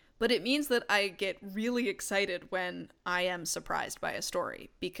 But it means that I get really excited when I am surprised by a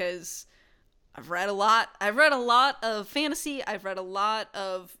story because I've read a lot. I've read a lot of fantasy. I've read a lot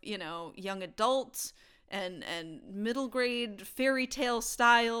of, you know, young adult and middle grade fairy tale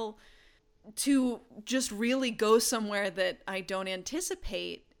style. to just really go somewhere that I don't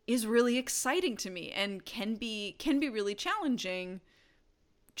anticipate is really exciting to me and can be really challenging,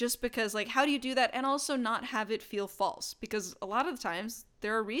 just because, like, how do you do that and also not have it feel false? Because a lot of the times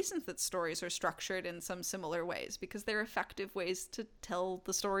there are reasons that stories are structured in some similar ways, because they're effective ways to tell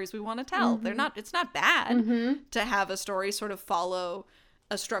the stories we want to tell. It's not bad to have a story sort of follow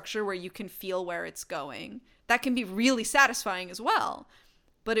a structure where you can feel where it's going. That can be really satisfying as well.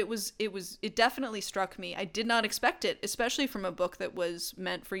 But it definitely struck me. I did not expect it, especially from a book that was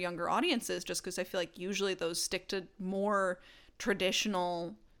meant for younger audiences, just because I feel like usually those stick to more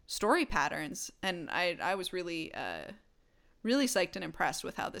traditional story patterns. And I was really, really psyched and impressed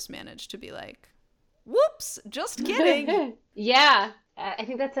with how this managed to be like, whoops, just kidding. Yeah. I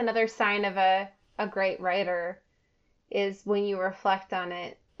think that's another sign of a great writer, is when you reflect on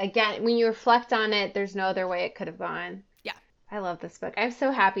it. Again, when you reflect on it, there's no other way it could have gone. I love this book. I'm so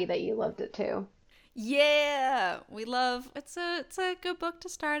happy that you loved it too. Yeah, it's a good book to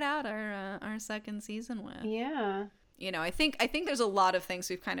start out our second season with. Yeah. You know, I think there's a lot of things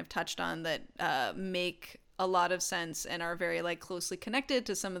we've kind of touched on that make a lot of sense and are very, like, closely connected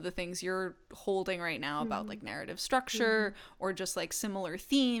to some of the things you're holding right now about like narrative structure or just like similar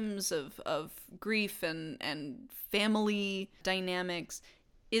themes of grief and family dynamics.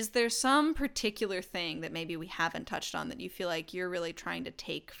 Is there some particular thing that maybe we haven't touched on that you feel like you're really trying to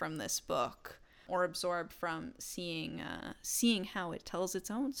take from this book or absorb from seeing how it tells its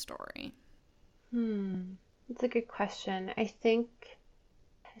own story? That's a good question. I think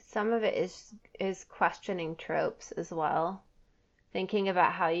some of it is questioning tropes as well. Thinking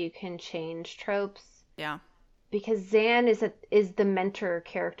about how you can change tropes. Yeah. Because Zan is the mentor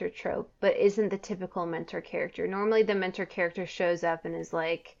character trope, but isn't the typical mentor character. Normally the mentor character shows up and is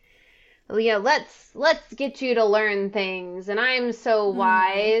like, yeah, let's get you to learn things, and I'm so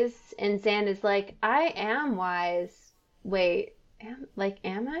wise. And Zan is like, I am wise. Wait, am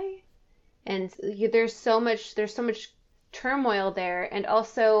I? And there's so much turmoil there, and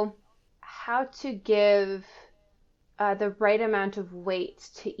also how to give the right amount of weight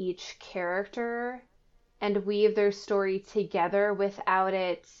to each character and weave their story together without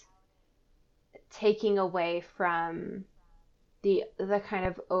it taking away from the kind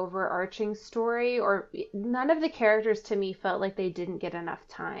of overarching story. Or none of the characters to me felt like they didn't get enough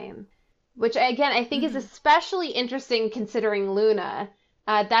time, which again I think is especially interesting considering Luna.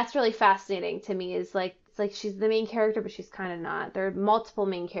 That's really fascinating to me. Is like, it's like she's the main character, but she's kind of not. There are multiple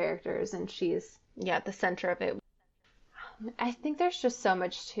main characters, and she's at the center of it. I think there's just so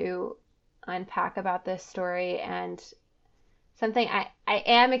much to unpack about this story, and something I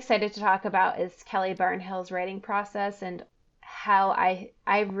am excited to talk about is Kelly Barnhill's writing process, and how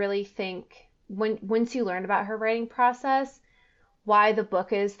I really think once you learn about her writing process, why the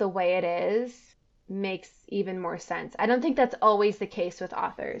book is the way it is makes even more sense. I don't think that's always the case with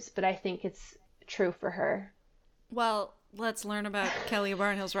authors, but I think it's true for her. Well, let's learn about Kelly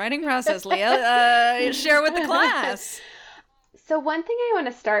Barnhill's writing process, Leah. Share with the class. So one thing I want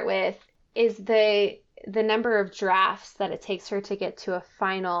to start with is the number of drafts that it takes her to get to a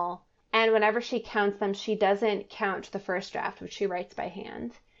final. And whenever she counts them, she doesn't count the first draft, which she writes by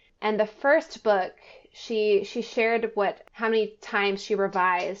hand. And the first book, she shared how many times she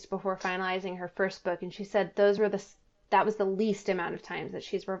revised before finalizing her first book, and she said that was the least amount of times that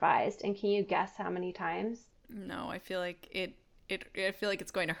she's revised. And can you guess how many times? No, I feel like I feel like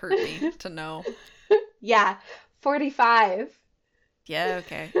it's going to hurt me to know. Yeah, 45. Yeah,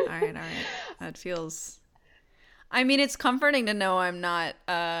 okay. All right. That feels... I mean, it's comforting to know I'm not,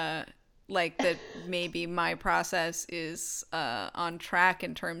 like, that maybe my process is on track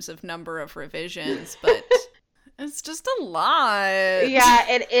in terms of number of revisions, but it's just a lot. Yeah,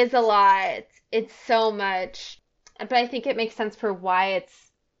 it is a lot. It's so much. But I think it makes sense for why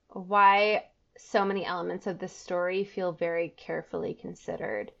so many elements of this story feel very carefully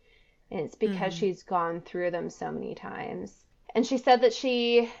considered. And it's because she's gone through them so many times. And she said that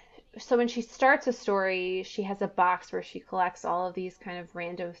so when she starts a story, she has a box where she collects all of these kind of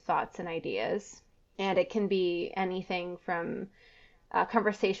random thoughts and ideas. And it can be anything from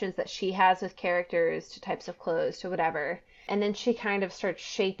conversations that she has with characters to types of clothes to whatever. And then she kind of starts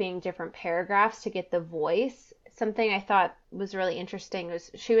shaping different paragraphs to get the voice. Something I thought was really interesting was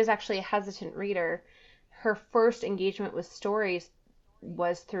she was actually a hesitant reader. Her first engagement with stories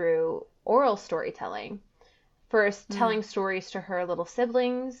was through oral storytelling. First telling stories to her little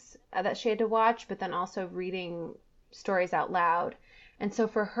siblings that she had to watch, but then also reading stories out loud. And so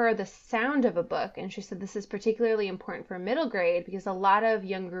for her, the sound of a book, and she said this is particularly important for middle grade because a lot of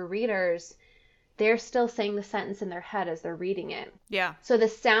younger readers, they're still saying the sentence in their head as they're reading it. Yeah. So the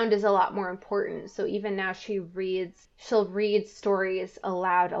sound is a lot more important. So even now she'll read stories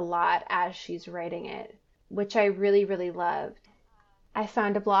aloud a lot as she's writing it, which I really, really loved. I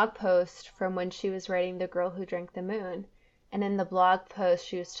found a blog post from when she was writing The Girl Who Drank the Moon. And in the blog post,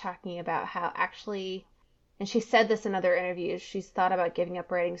 she was talking about how actually, and she said this in other interviews, she's thought about giving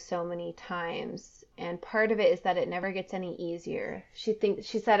up writing so many times. And part of it is that it never gets any easier. She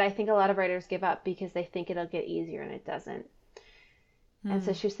said, I think a lot of writers give up because they think it'll get easier and it doesn't. And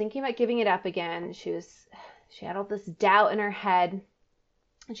so she was thinking about giving it up again. She had all this doubt in her head.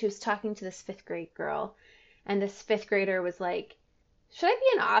 And she was talking to this 5th grade girl. And this 5th grader was like, should I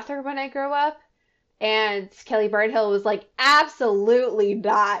be an author when I grow up? And Kelly Barnhill was like, absolutely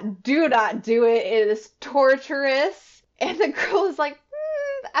not. Do not do it. It is torturous. And the girl was like,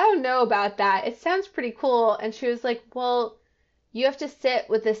 I don't know about that. It sounds pretty cool. And she was like, well, you have to sit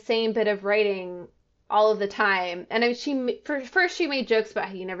with the same bit of writing all of the time. And I mean, first she made jokes about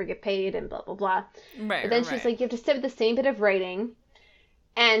how you never get paid and blah, blah, blah. Right, but then she was like, you have to sit with the same bit of writing.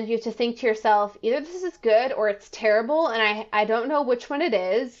 And you have to think to yourself, either this is good or it's terrible. And I don't know which one it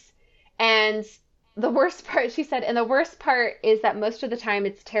is. And the worst part, she said, and the worst part is that most of the time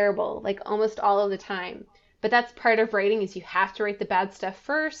it's terrible, like almost all of the time. But that's part of writing, is you have to write the bad stuff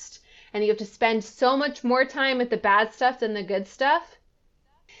first, and you have to spend so much more time with the bad stuff than the good stuff.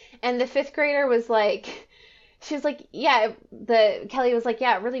 And the 5th grader was like, she was like, yeah, Kelly was like,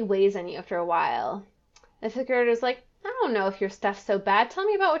 yeah, it really weighs on you after a while. The 5th grader was like, I don't know if your stuff's so bad. Tell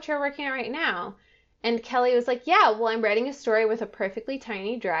me about what you're working on right now. And Kelly was like, yeah, well, I'm writing a story with a perfectly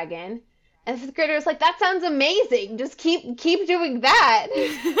tiny dragon. And the 5th grader was like, that sounds amazing. Just keep doing that.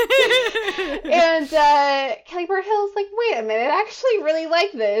 And Kelly Barnhill was like, wait a minute, I actually really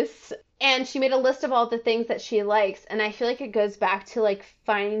like this. And she made a list of all the things that she likes. And I feel like it goes back to like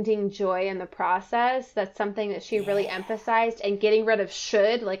finding joy in the process. That's something that she really emphasized. And getting rid of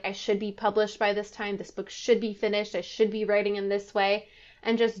should, like I should be published by this time. This book should be finished. I should be writing in this way.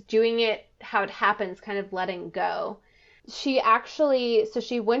 And just doing it how it happens, kind of letting go. She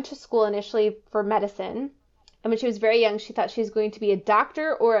went to school initially for medicine. And when she was very young, she thought she was going to be a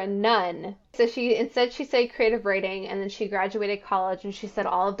doctor or a nun. So she studied creative writing, and then she graduated college, and she said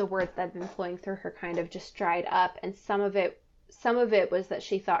all of the words that had been flowing through her kind of just dried up. And some of it was that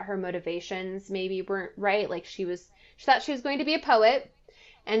she thought her motivations maybe weren't right. Like she thought she was going to be a poet.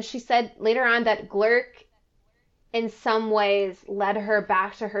 And she said later on that Glurk in some ways led her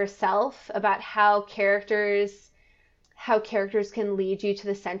back to herself about how characters can lead you to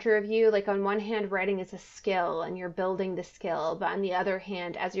the center of you. Like on one hand, writing is a skill and you're building the skill. But on the other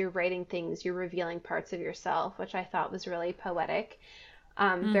hand, as you're writing things, you're revealing parts of yourself, which I thought was really poetic,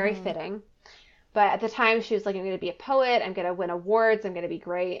 very fitting. But at the time she was like, I'm going to be a poet. I'm going to win awards. I'm going to be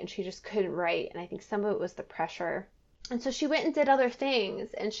great. And she just couldn't write. And I think some of it was the pressure. And so she went and did other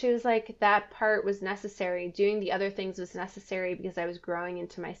things. And she was like, that part was necessary. Doing the other things was necessary because I was growing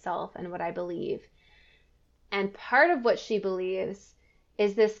into myself and what I believe. And part of what she believes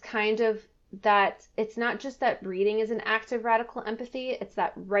is this kind of that it's not just that reading is an act of radical empathy, it's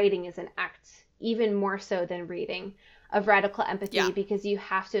that writing is an act, even more so than reading, of radical empathy, because you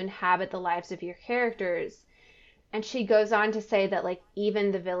have to inhabit the lives of your characters. And she goes on to say that like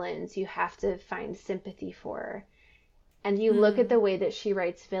even the villains you have to find sympathy for. And you look at the way that she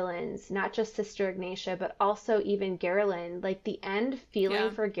writes villains, not just Sister Ignatia, but also even Geraldine. Like the end feeling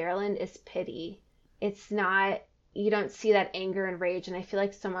for Geraldine is pity. It's not, you don't see that anger and rage. And I feel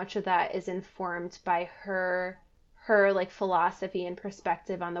like so much of that is informed by her like philosophy and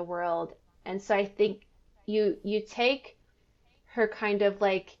perspective on the world. And so I think you take her kind of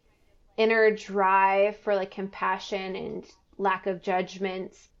like inner drive for like compassion and lack of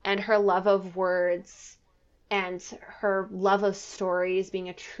judgment and her love of words and her love of stories, being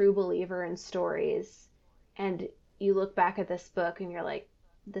a true believer in stories. And you look back at this book and you're like,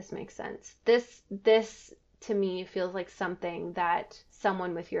 this makes sense. This to me feels like something that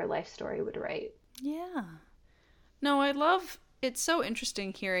someone with your life story would write. Yeah. No, I love, it's so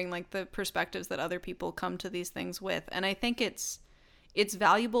interesting hearing like the perspectives that other people come to these things with. And I think it's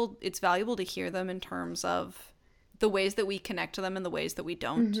valuable to hear them in terms of the ways that we connect to them and the ways that we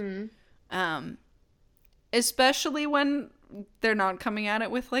don't. Especially when they're not coming at it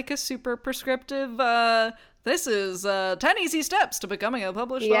with like a super prescriptive this is 10 easy steps to becoming a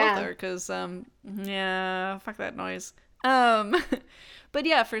published author, because fuck that noise. But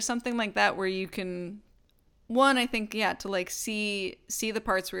yeah, for something like that where you can, one, I think, to like see the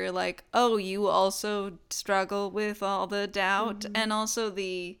parts where you're like, oh, you also struggle with all the doubt, and also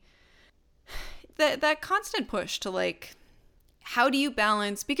that constant push to like how do you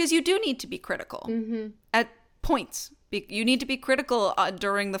balance, because you do need to be critical at points. You need to be critical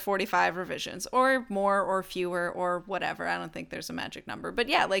during the 45 revisions, or more or fewer or whatever. I don't think there's a magic number. But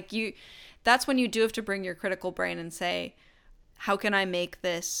yeah, like that's when you do have to bring your critical brain and say, how can I make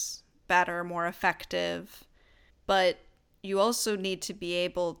this better, more effective? But you also need to be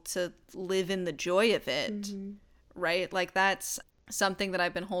able to live in the joy of it, right? Like that's something that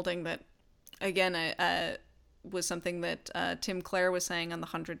I've been holding that, again, was something that Tim Clare was saying on the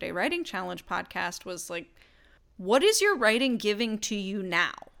 100-Day Writing Challenge podcast, was like, what is your writing giving to you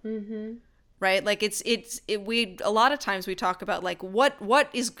now? Right? Like we a lot of times we talk about like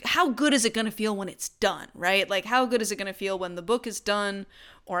how good is it going to feel when it's done, right? Like how good is it going to feel when the book is done,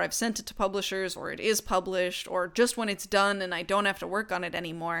 or I've sent it to publishers, or it is published, or just when it's done and I don't have to work on it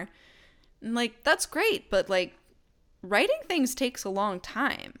anymore. And like that's great, but like writing things takes a long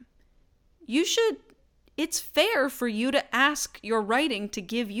time. It's fair for you to ask your writing to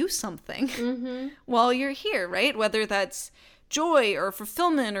give you something while you're here, right? Whether that's joy or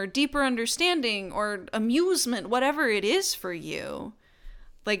fulfillment or deeper understanding or amusement, whatever it is for you.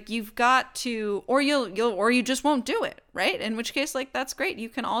 Like you've got to, or you just won't do it, right? In which case, like that's great. You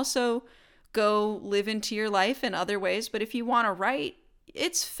can also go live into your life in other ways. But if you want to write,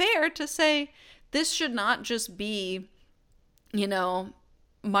 it's fair to say this should not just be,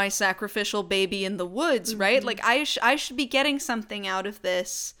 my sacrificial baby in the woods, right? Like I should be getting something out of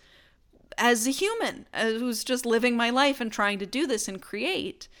this as a human who's just living my life and trying to do this and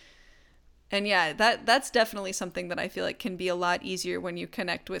create. And yeah, that's definitely something that I feel like can be a lot easier when you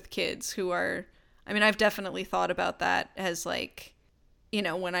connect with kids who are, I mean, I've definitely thought about that as like,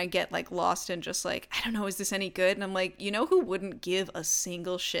 when I get like lost in just like, I don't know, is this any good? And I'm like, who wouldn't give a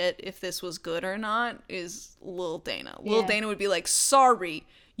single shit if this was good or not is Lil Dana. Lil Dana would be like, sorry,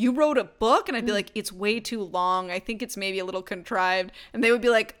 you wrote a book? And I'd be like, it's way too long. I think it's maybe a little contrived. And they would be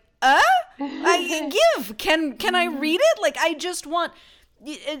like, can I read it? Like, I just want,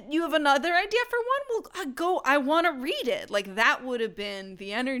 you have another idea for one? Well, I want to read it. Like, that would have been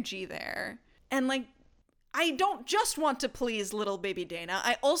the energy there. And like, I don't just want to please little baby Dana.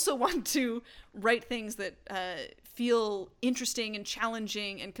 I also want to write things that feel interesting and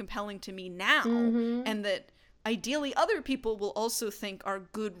challenging and compelling to me now, and that ideally other people will also think are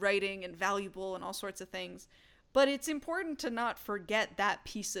good writing and valuable and all sorts of things. But it's important to not forget that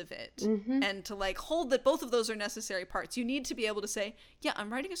piece of it, and to like hold that both of those are necessary parts. You need to be able to say, yeah,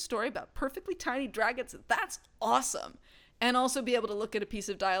 I'm writing a story about perfectly tiny dragons. That's awesome. And also be able to look at a piece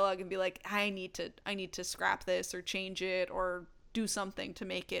of dialogue and be like, I need to scrap this or change it or do something to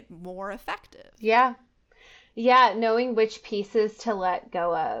make it more effective. Yeah. Yeah, knowing which pieces to let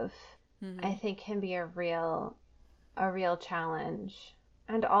go of, I think can be a real challenge.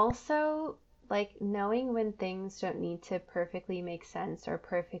 And also like knowing when things don't need to perfectly make sense or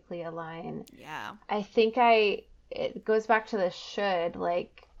perfectly align. Yeah. I think it goes back to the should,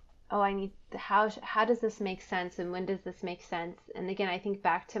 like, how does this make sense and when does this make sense? And again, I think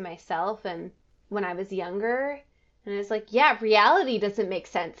back to myself and when I was younger, and it's like, yeah, reality doesn't make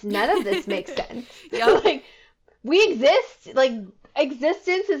sense. None of this makes sense. Like, we exist. Like,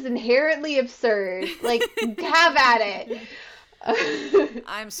 existence is inherently absurd. Like, have at it.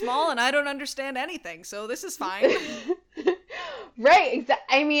 I'm small and I don't understand anything, so this is fine. Right.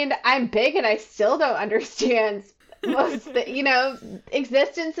 I mean, I'm big and I still don't understand most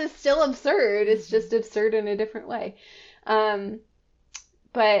existence is still absurd. It's just absurd in a different way.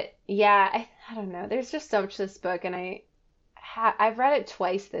 But yeah, I don't know. There's just so much to this book, and I've read it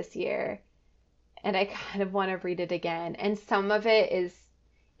twice this year, and I kind of want to read it again. And some of it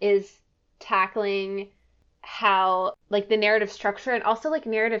is tackling how like the narrative structure and also like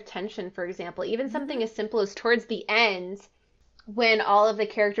narrative tension, for example, even something as simple as towards the end when all of the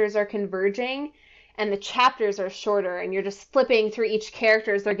characters are converging and the chapters are shorter and you're just flipping through each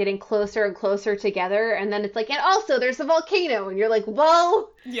character as they're getting closer and closer together. And then it's like, and also there's a volcano, and you're like, whoa,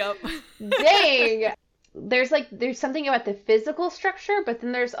 yep, dang. There's something about the physical structure, but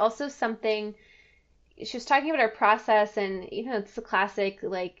then there's also something, she was talking about our process, and it's the classic,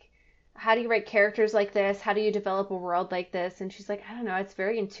 like, how do you write characters like this? How do you develop a world like this? And she's like, I don't know, it's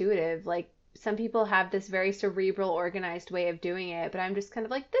very intuitive. Like, some people have this very cerebral, organized way of doing it, but I'm just kind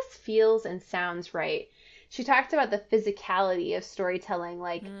of like, this feels and sounds right. She talked about the physicality of storytelling.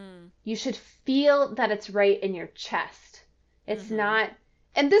 Like, you should feel that it's right in your chest. It's not,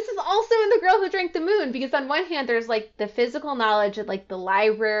 and this is also in The Girl Who Drank the Moon, because on one hand, there's like the physical knowledge of like the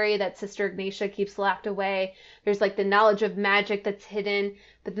library that Sister Ignatia keeps locked away. There's like the knowledge of magic that's hidden,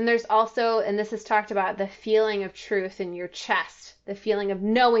 but then there's also, and this is talked about, the feeling of truth in your chest. The feeling of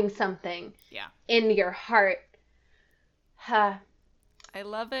knowing something in your heart. Huh. I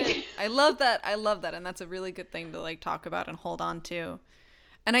love it. I love that. I love that. And that's a really good thing to like talk about and hold on to.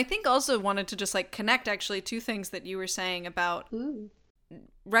 And I think also wanted to just like connect actually two things that you were saying about Ooh.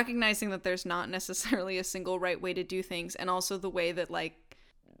 recognizing that there's not necessarily a single right way to do things, and also the way that like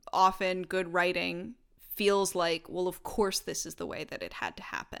often good writing feels like, well, of course this is the way that it had to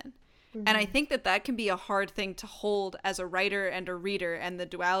happen. Mm-hmm. And I think that that can be a hard thing to hold as a writer and a reader, and the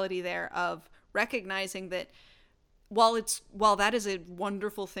duality there of recognizing that while that is a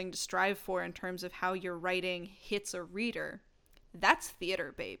wonderful thing to strive for in terms of how your writing hits a reader, that's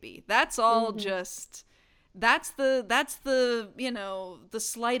theater, baby. That's all. Mm-hmm. Just that's the you know, the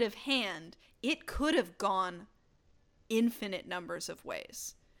sleight of hand. It could have gone infinite numbers of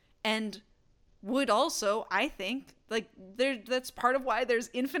ways, and would also, I think, like that's part of why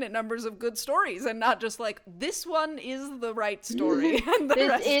there's infinite numbers of good stories, and not just like this one is the right story and the this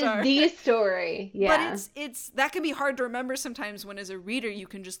rest is are the story. Yeah. But it's that can be hard to remember sometimes when as a reader you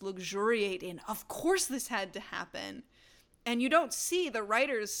can just luxuriate in, of course this had to happen. And you don't see the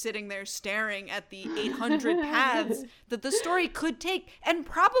writers sitting there staring at the 800 paths that the story could take, and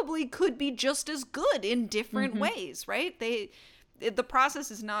probably could be just as good in different ways, right? The process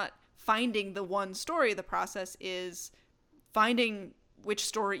is not finding the one story. The process is finding which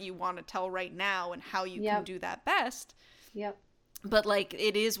story you want to tell right now and how you can do that best. Yep. But like,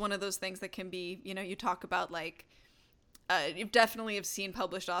 it is one of those things that can be, you know, you talk about like, you definitely have seen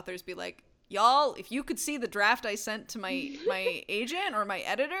published authors be like, y'all, if you could see the draft I sent to my agent or my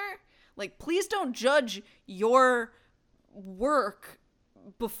editor, like, please don't judge your work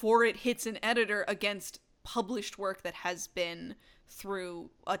before it hits an editor against published work that has been through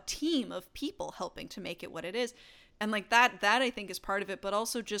a team of people helping to make it what it is. And like that I think is part of it, but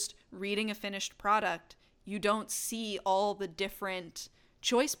also just reading a finished product, you don't see all the different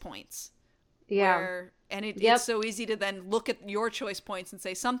choice points. Yeah. It's so easy to then look at your choice points and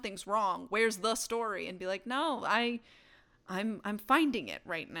say something's wrong. Where's the story? And be like, no, I'm finding it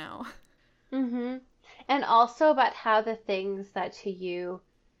right now. Mm-hmm. And also about how the things that to you,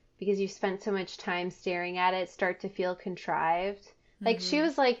 because you spent so much time staring at it, start to feel contrived. Like, she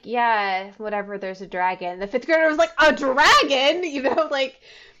was like, yeah, whatever, there's a dragon. The fifth grader was like, a dragon? You know, like,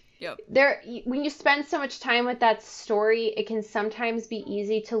 yep. When you spend so much time with that story, it can sometimes be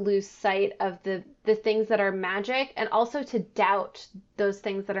easy to lose sight of the things that are magic, and also to doubt those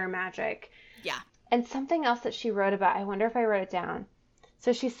things that are magic. Yeah. And something else that she wrote about, I wonder if I wrote it down.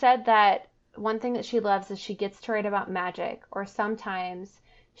 So she said that one thing that she loves is she gets to write about magic, or sometimes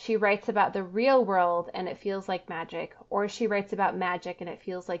she writes about the real world and it feels like magic, or she writes about magic and it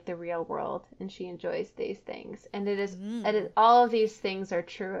feels like the real world, and she enjoys these things. And it is all of these things are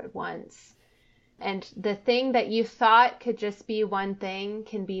true at once. And the thing that you thought could just be one thing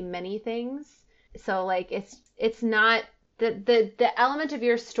can be many things. So like it's not the element of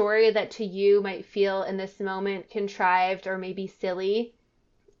your story that to you might feel in this moment contrived or maybe silly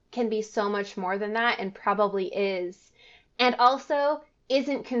can be so much more than that, and probably is. And also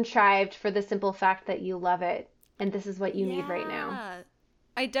isn't contrived for the simple fact that you love it and this is what you need right now.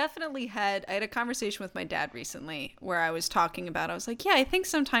 I had a conversation with my dad recently where I was talking about, I was like, yeah, I think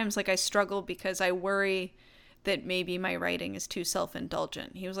sometimes like I struggle because I worry that maybe my writing is too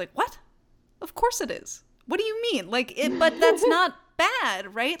self-indulgent. He was like, what? Of course it is. What do you mean? Like but that's not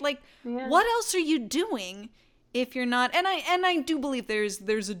bad, right? Like what else are you doing if you're not? And I do believe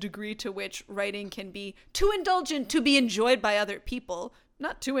there's a degree to which writing can be too indulgent to be enjoyed by other people,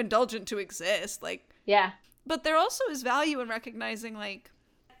 not too indulgent to exist. Like, yeah. But there also is value in recognizing like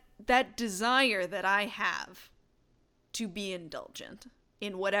that desire that I have to be indulgent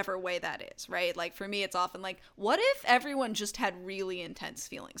in whatever way that is, right? Like for me, it's often like, what if everyone just had really intense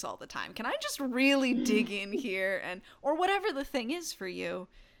feelings all the time? Can I just really dig in here? Or whatever the thing is for you,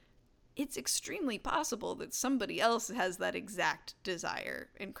 it's extremely possible that somebody else has that exact desire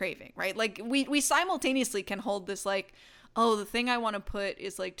and craving, right? Like we simultaneously can hold this like, oh, the thing I want to put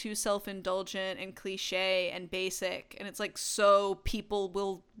is like too self-indulgent and cliche and basic, and it's like, so people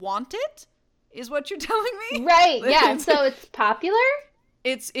will want it, is what you're telling me? Right, yeah. So it's popular?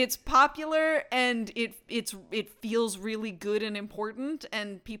 It's popular, and it feels really good and important,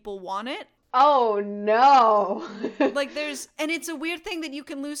 and people want it. Oh no. Like and it's a weird thing that you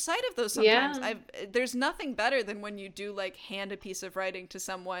can lose sight of those sometimes. Yeah. There's nothing better than when you do like hand a piece of writing to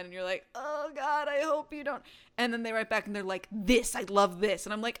someone and you're like, oh God, I hope you don't. And then they write back and they're like, this, I love this.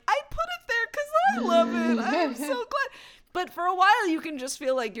 And I'm like, I put it there because I love it. I'm so glad. But for a while you can just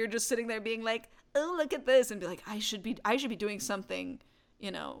feel like you're just sitting there being like, oh, look at this. And be like, I should be doing something,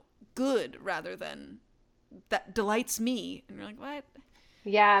 you know, good rather than that delights me. And you're like, what?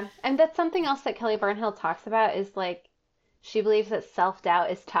 Yeah, and that's something else that Kelly Barnhill talks about is like she believes that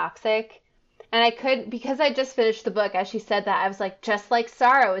self-doubt is toxic. And I could, because I just finished the book, as she said that, I was like, just like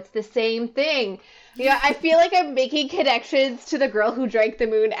sorrow, it's the same thing. You know, I feel like I'm making connections to The Girl Who Drank the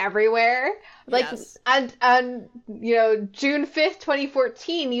Moon everywhere. Like, Yes. on June 5th,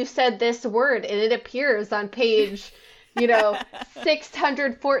 2014, you said this word, and it appears on page,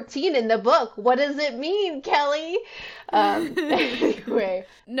 614 in the book. What does it mean, Kelly? Anyway.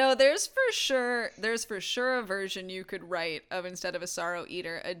 No, there's for sure a version you could write of, instead of a sorrow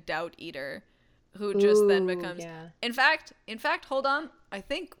eater, a doubt eater, who just then Ooh, becomes. yeah. In fact, hold on. I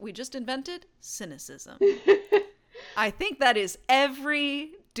think we just invented cynicism. I think that is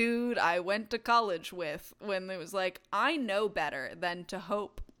every dude I went to college with when it was like, I know better than to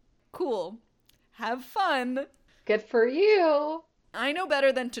hope. Cool. Have fun. Good for you. I know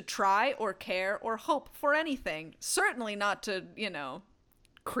better than to try or care or hope for anything. Certainly not to,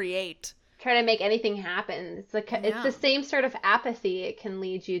 create. Try to make anything happen. It's like it's Yeah. the same sort of apathy it can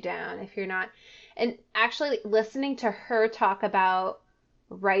lead you down if you're not. And actually listening to her talk about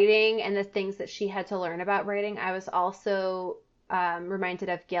writing and the things that she had to learn about writing, I was also reminded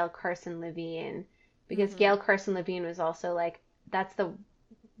of Gail Carson Levine, because Gail Carson Levine was also like, that's the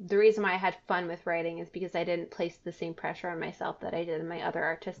reason why I had fun with writing is because I didn't place the same pressure on myself that I did in my other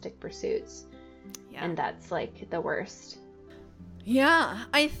artistic pursuits. Yeah. And that's like the worst. Yeah,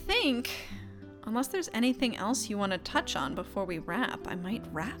 I think, unless there's anything else you want to touch on before we wrap, I might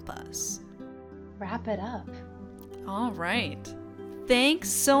wrap us. Wrap it up. All right. Thanks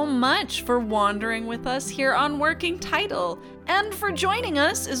so much for wandering with us here on Working Title, and for joining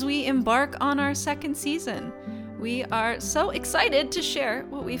us as we embark on our second season. We are so excited to share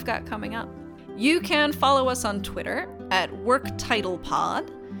what we've got coming up. You can follow us on Twitter at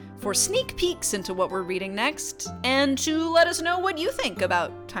WorkTitlePod for sneak peeks into what we're reading next, and to let us know what you think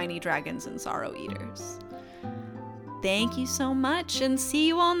about Tiny Dragons and Sorrow Eaters. Thank you so much, and see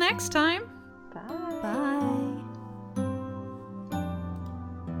you all next time. Bye. Bye.